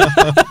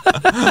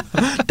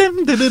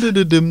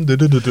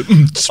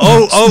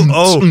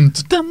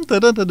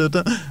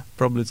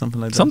 Probably something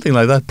like that. Something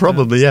like that,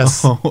 probably,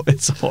 yes. Oh,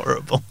 it's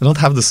horrible. I don't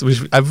have this.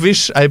 I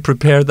wish I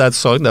prepared that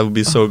song. That would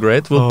be so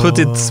great. We'll put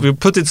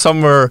it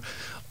somewhere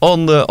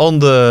on the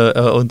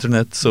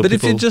internet. So but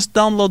if you just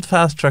download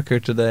Fast Tracker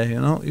today,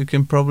 you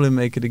can probably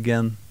make it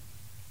again,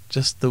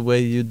 just the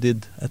way you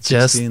did at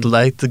 16. Just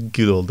like the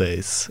good old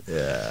days.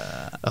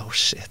 Yeah. Oh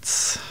shit.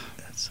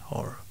 That's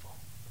horrible.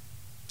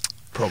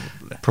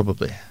 Probably.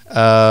 Probably.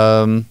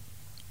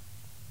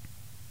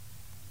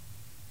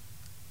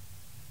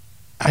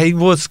 I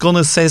was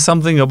gonna say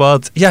something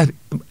about a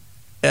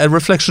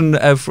reflection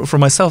for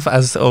myself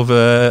as of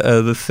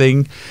the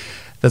thing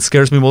that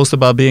scares me most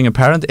about being a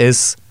parent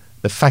is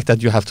the fact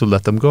that you have to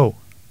let them go.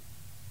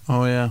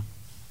 Oh yeah.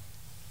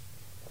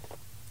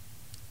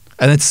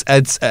 And it's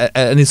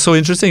so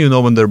interesting,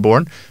 when they're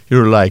born,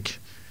 you're like,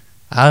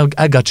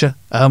 I gotcha.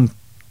 I'm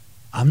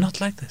not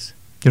like this.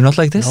 You're not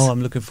like this? No,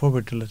 I'm looking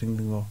forward to letting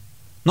them go.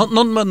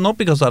 Not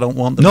because I don't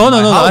want them. No, in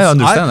my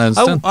house. I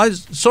understand. I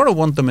sort of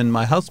want them in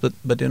my house, but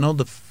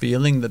the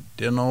feeling that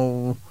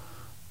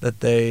that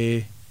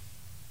they.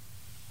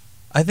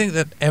 I think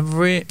that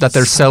that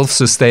they're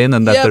self-sustained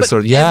and that they're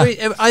sort of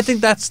I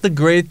think that's the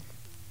great.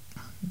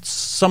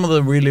 Some of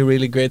the really,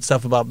 really great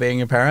stuff about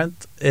being a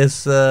parent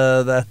is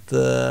that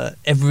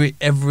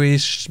every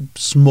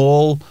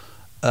small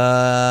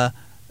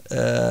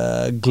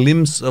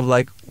glimpse of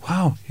like,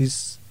 wow,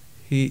 he's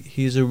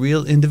a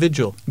real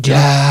individual.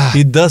 Yeah.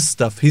 He does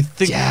stuff. He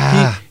thinks.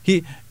 Yeah.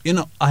 He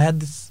I had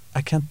this.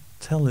 I can't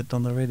tell it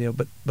on the radio,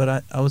 but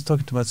I was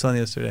talking to my son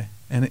yesterday,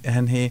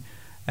 and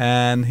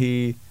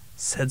he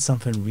said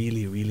something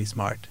really, really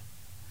smart,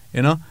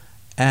 and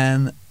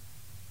I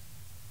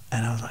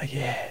was like,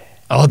 yeah.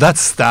 Oh,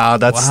 that's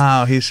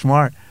wow, he's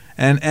smart.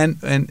 And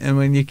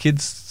when your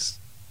kid's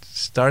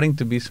starting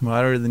to be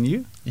smarter than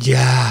you,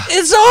 yeah,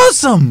 it's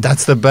awesome.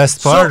 That's the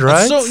best part,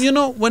 right?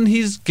 So when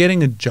he's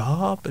getting a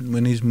job and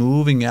when he's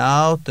moving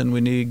out and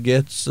when he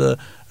gets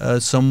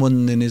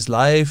someone in his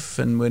life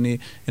and when he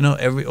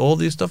all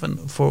these stuff,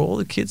 and for all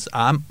the kids,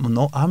 I'm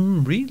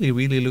really,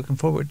 really looking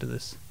forward to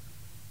this.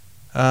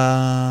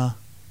 And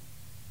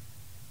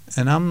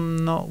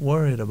I'm not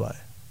worried about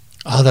it.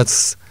 Oh,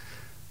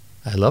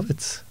 I love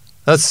it.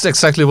 That's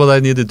exactly what I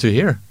needed to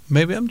hear.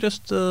 Maybe I'm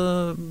just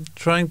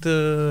trying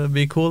to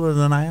be cooler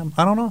than I am.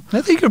 I don't know.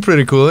 I think you're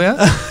pretty cool, yeah.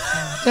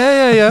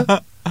 Yeah.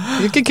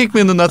 You can kick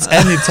me in the nuts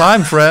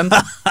anytime, friend.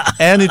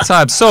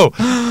 Anytime. So,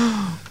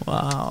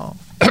 wow.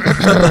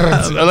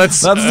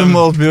 That's the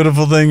most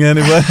beautiful thing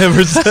anyone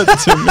ever said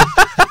to me.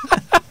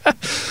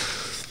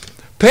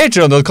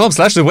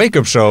 Patreon.com/The Wake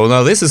Up Show.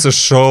 Now, this is a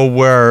show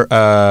where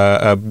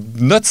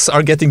nuts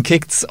are getting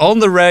kicked on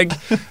the reg.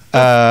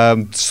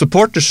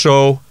 Support the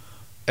show.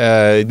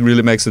 It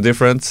really makes a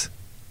difference.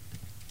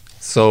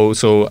 So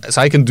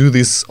I can do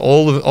this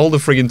all the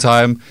friggin'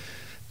 time,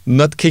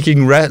 not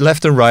kicking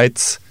left and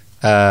right.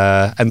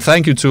 And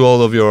thank you to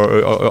all of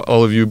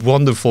you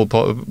wonderful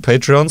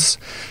Patreons.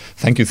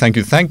 Thank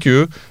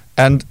you.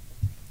 And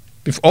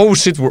oh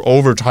shit, we're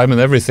over time and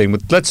everything.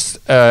 But let's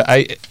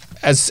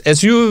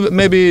as you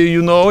maybe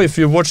if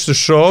you watch the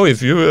show,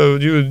 if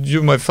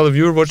you my fellow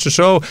viewer watch the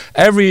show,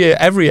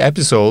 every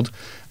episode,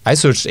 I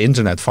searched the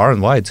internet far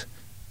and wide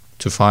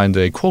to find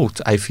a quote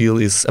I feel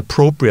is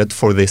appropriate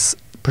for this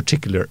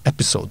particular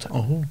episode.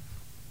 Oh.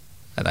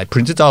 And I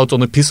print it out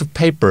on a piece of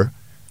paper,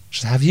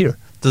 which I have here.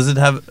 Does it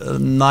have a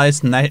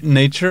nice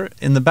nature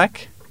in the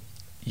back?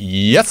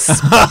 Yes.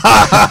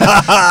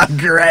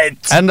 Great.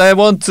 And I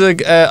want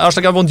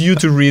Aslak, I want you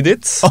to read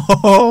it.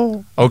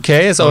 Oh.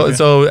 Okay. So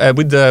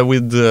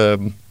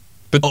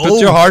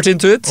put your heart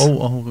into it.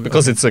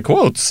 Because it's a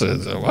quote.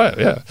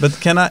 Yeah.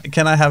 But can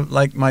I have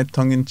like my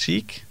tongue in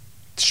cheek?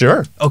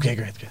 Sure. Okay,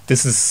 great.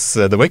 This is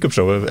the Wake Up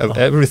Show.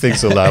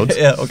 Everything's allowed.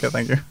 Yeah. Okay.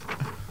 Thank you.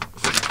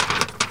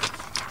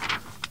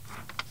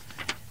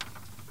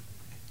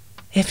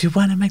 If you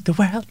want to make the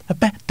world a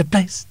better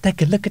place,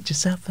 take a look at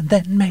yourself and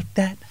then make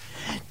that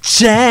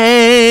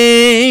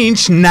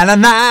change. Na na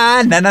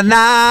na na na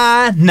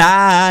na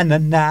na na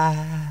na.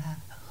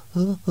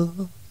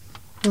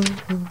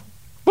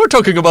 We're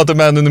talking about the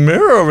man in the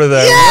mirror over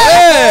there.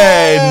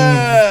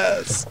 Yes!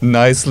 Yes.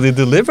 Nicely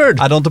delivered.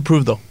 I don't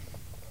approve though.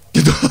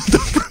 You don't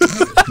approve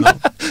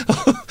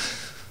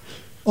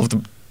of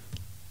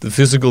the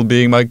physical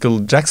being Michael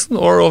Jackson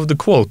or of the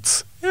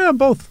quotes? Yeah,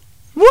 both.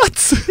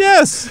 What?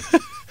 Yes.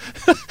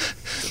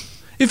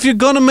 If you're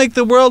gonna make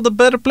the world a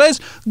better place,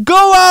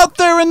 go out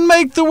there and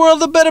make the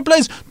world a better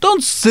place.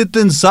 Don't sit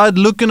inside,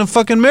 look in a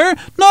fucking mirror.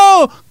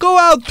 No, go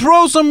out,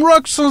 throw some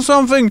rocks on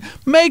something,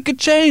 make a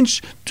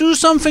change, do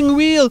something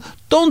real.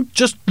 Don't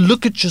just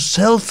look at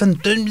yourself and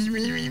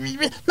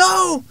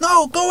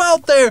no, go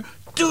out there,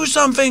 do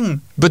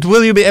something. But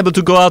will you be able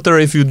to go out there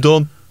if you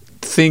don't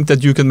think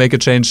that you can make a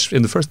change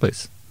in the first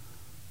place?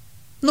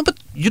 No, but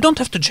you don't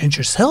have to change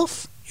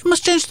yourself. You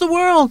must change the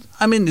world.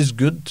 I mean, it's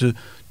good to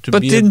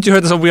But be didn't you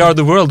hear the song, We Are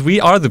the World? We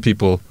are the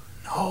people.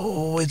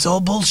 No, it's all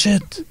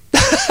bullshit.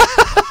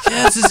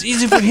 Yes, it's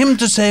easy for him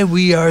to say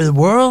we are the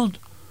world.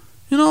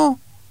 You know,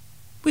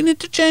 we need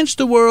to change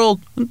the world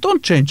and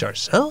don't change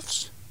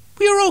ourselves.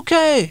 We are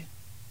okay.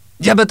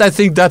 Yeah, but I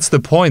think that's the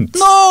point.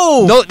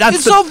 No, that's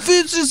it's the-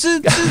 obvious. It's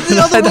the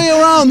other way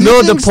around. No,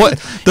 He the thinks point.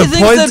 that- The he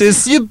thinks point that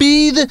is. you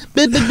be the.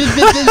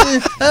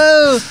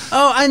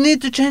 Oh, I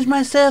need to change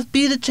myself.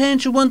 Be the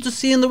change you want to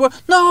see in the world.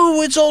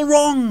 No, it's all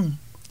wrong.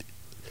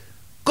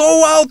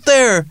 Go out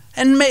there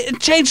and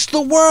change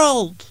the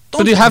world.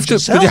 Don't But you have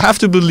change to. But you yourself. have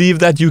to believe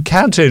that you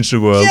can change the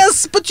world.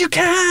 Yes, but you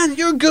can.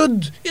 You're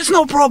good. It's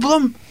no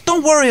problem.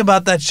 Don't worry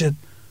about that shit.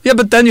 Yeah,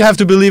 but then you have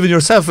to believe in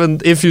yourself,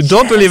 and if you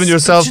don't Yes, believe in but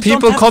yourself, you don't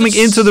people have coming to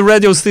into the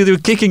radio studio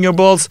kicking your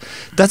balls,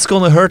 that's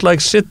gonna hurt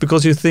like shit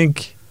because you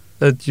think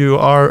that you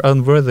are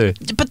unworthy.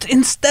 But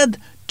instead,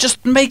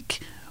 just make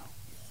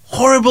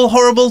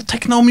horrible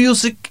techno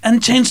music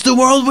and change the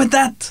world with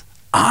that.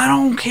 I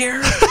don't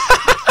care.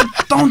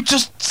 Don't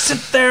just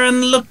sit there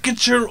and look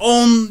at your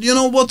own. You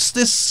know what's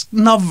this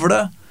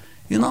navle?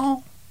 You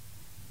know,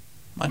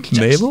 Michael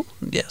Jackson. Navel?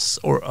 Yes,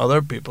 or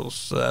other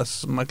people's.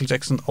 As Michael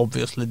Jackson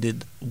obviously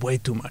did way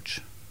too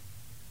much.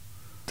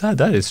 That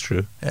is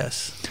true.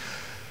 Yes.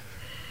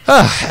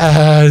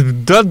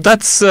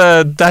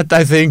 That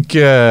I think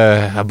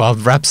about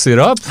wraps it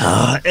up.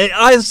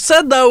 I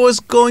said I was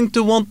going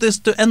to want this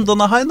to end on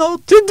a high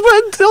note. It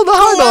went on the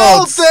high Go out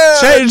notes. there,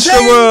 Change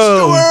the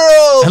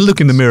world. And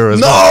look in the mirror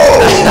as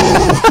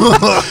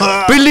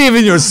well. Believe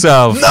in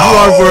yourself. You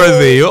are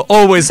worthy. You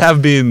always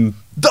have been.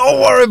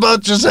 Don't worry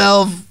about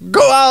yourself.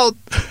 Go out.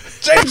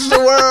 Change the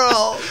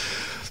world.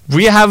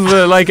 We have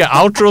like an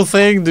outro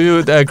thing. Do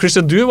you,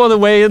 Christian? Do you want to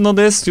weigh in on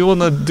this? Do you want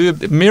to do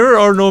mirror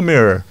or no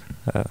mirror?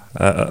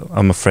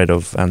 I'm afraid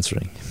of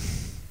answering.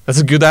 That's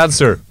a good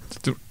answer.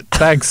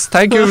 Thanks.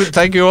 Thank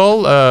you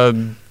all.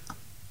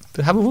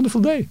 Have a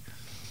wonderful day.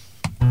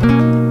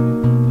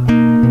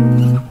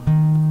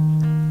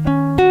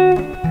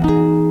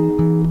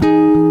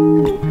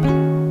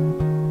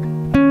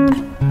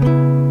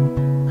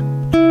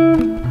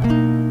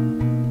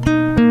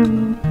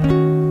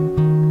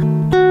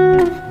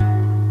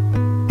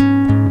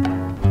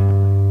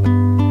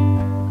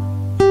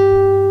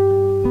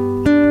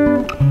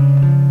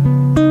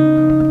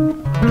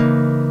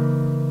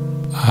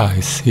 I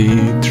see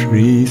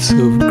trees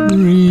of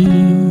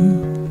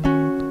green,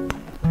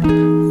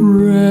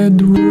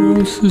 red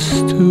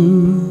roses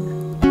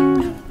too.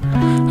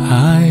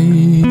 I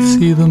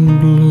see them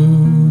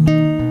bloom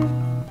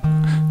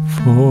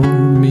for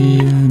me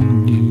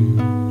and you,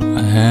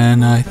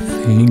 and I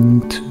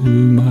think to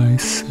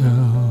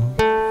myself,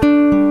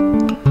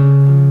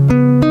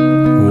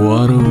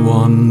 what a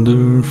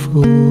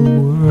wonderful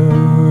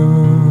world.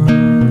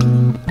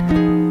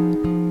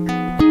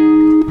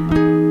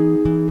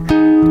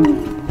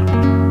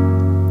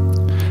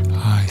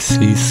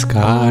 See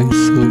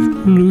skies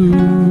of blue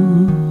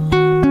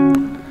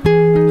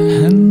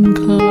and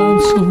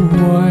clouds of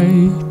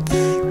white,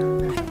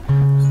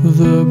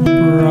 the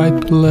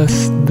bright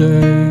blessed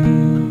day,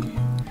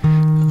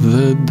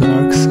 the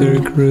dark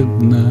sacred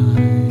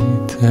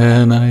night,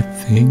 and I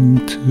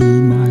think to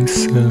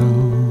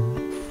myself,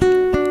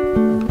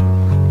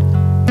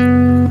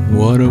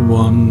 what a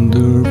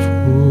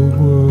wonderful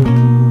world.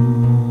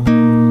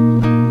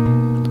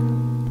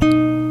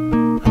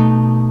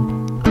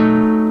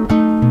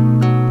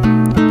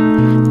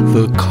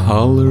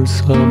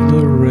 Colors of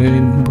the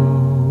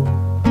rainbow,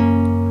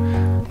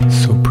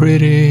 so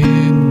pretty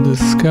in the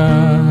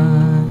sky,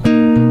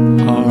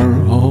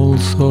 are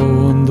also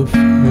on the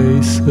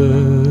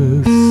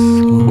faces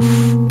of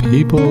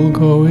people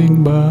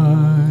going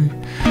by.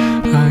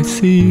 I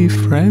see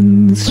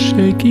friends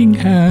shaking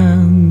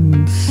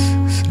hands,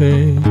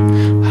 say,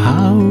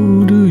 how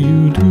do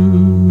you do?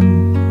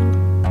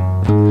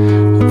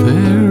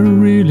 They're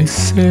really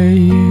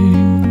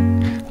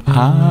saying,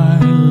 I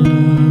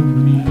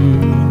love you.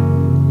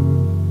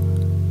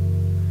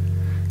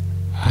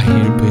 I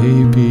hear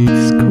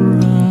babies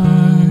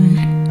cry,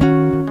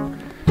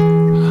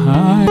 I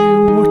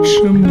watch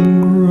them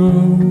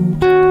grow,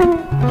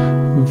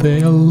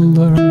 they'll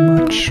learn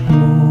much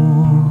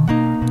more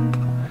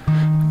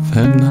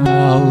than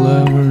I'll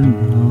ever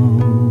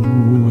know,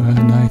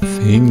 and I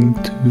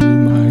think to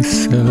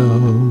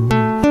myself,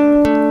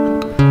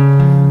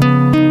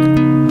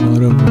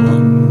 what a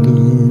wonder.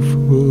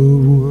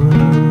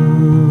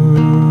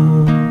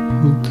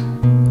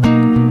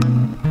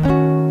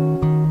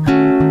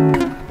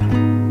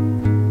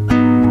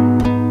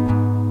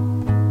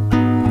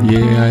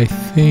 I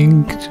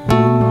think to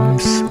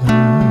myself,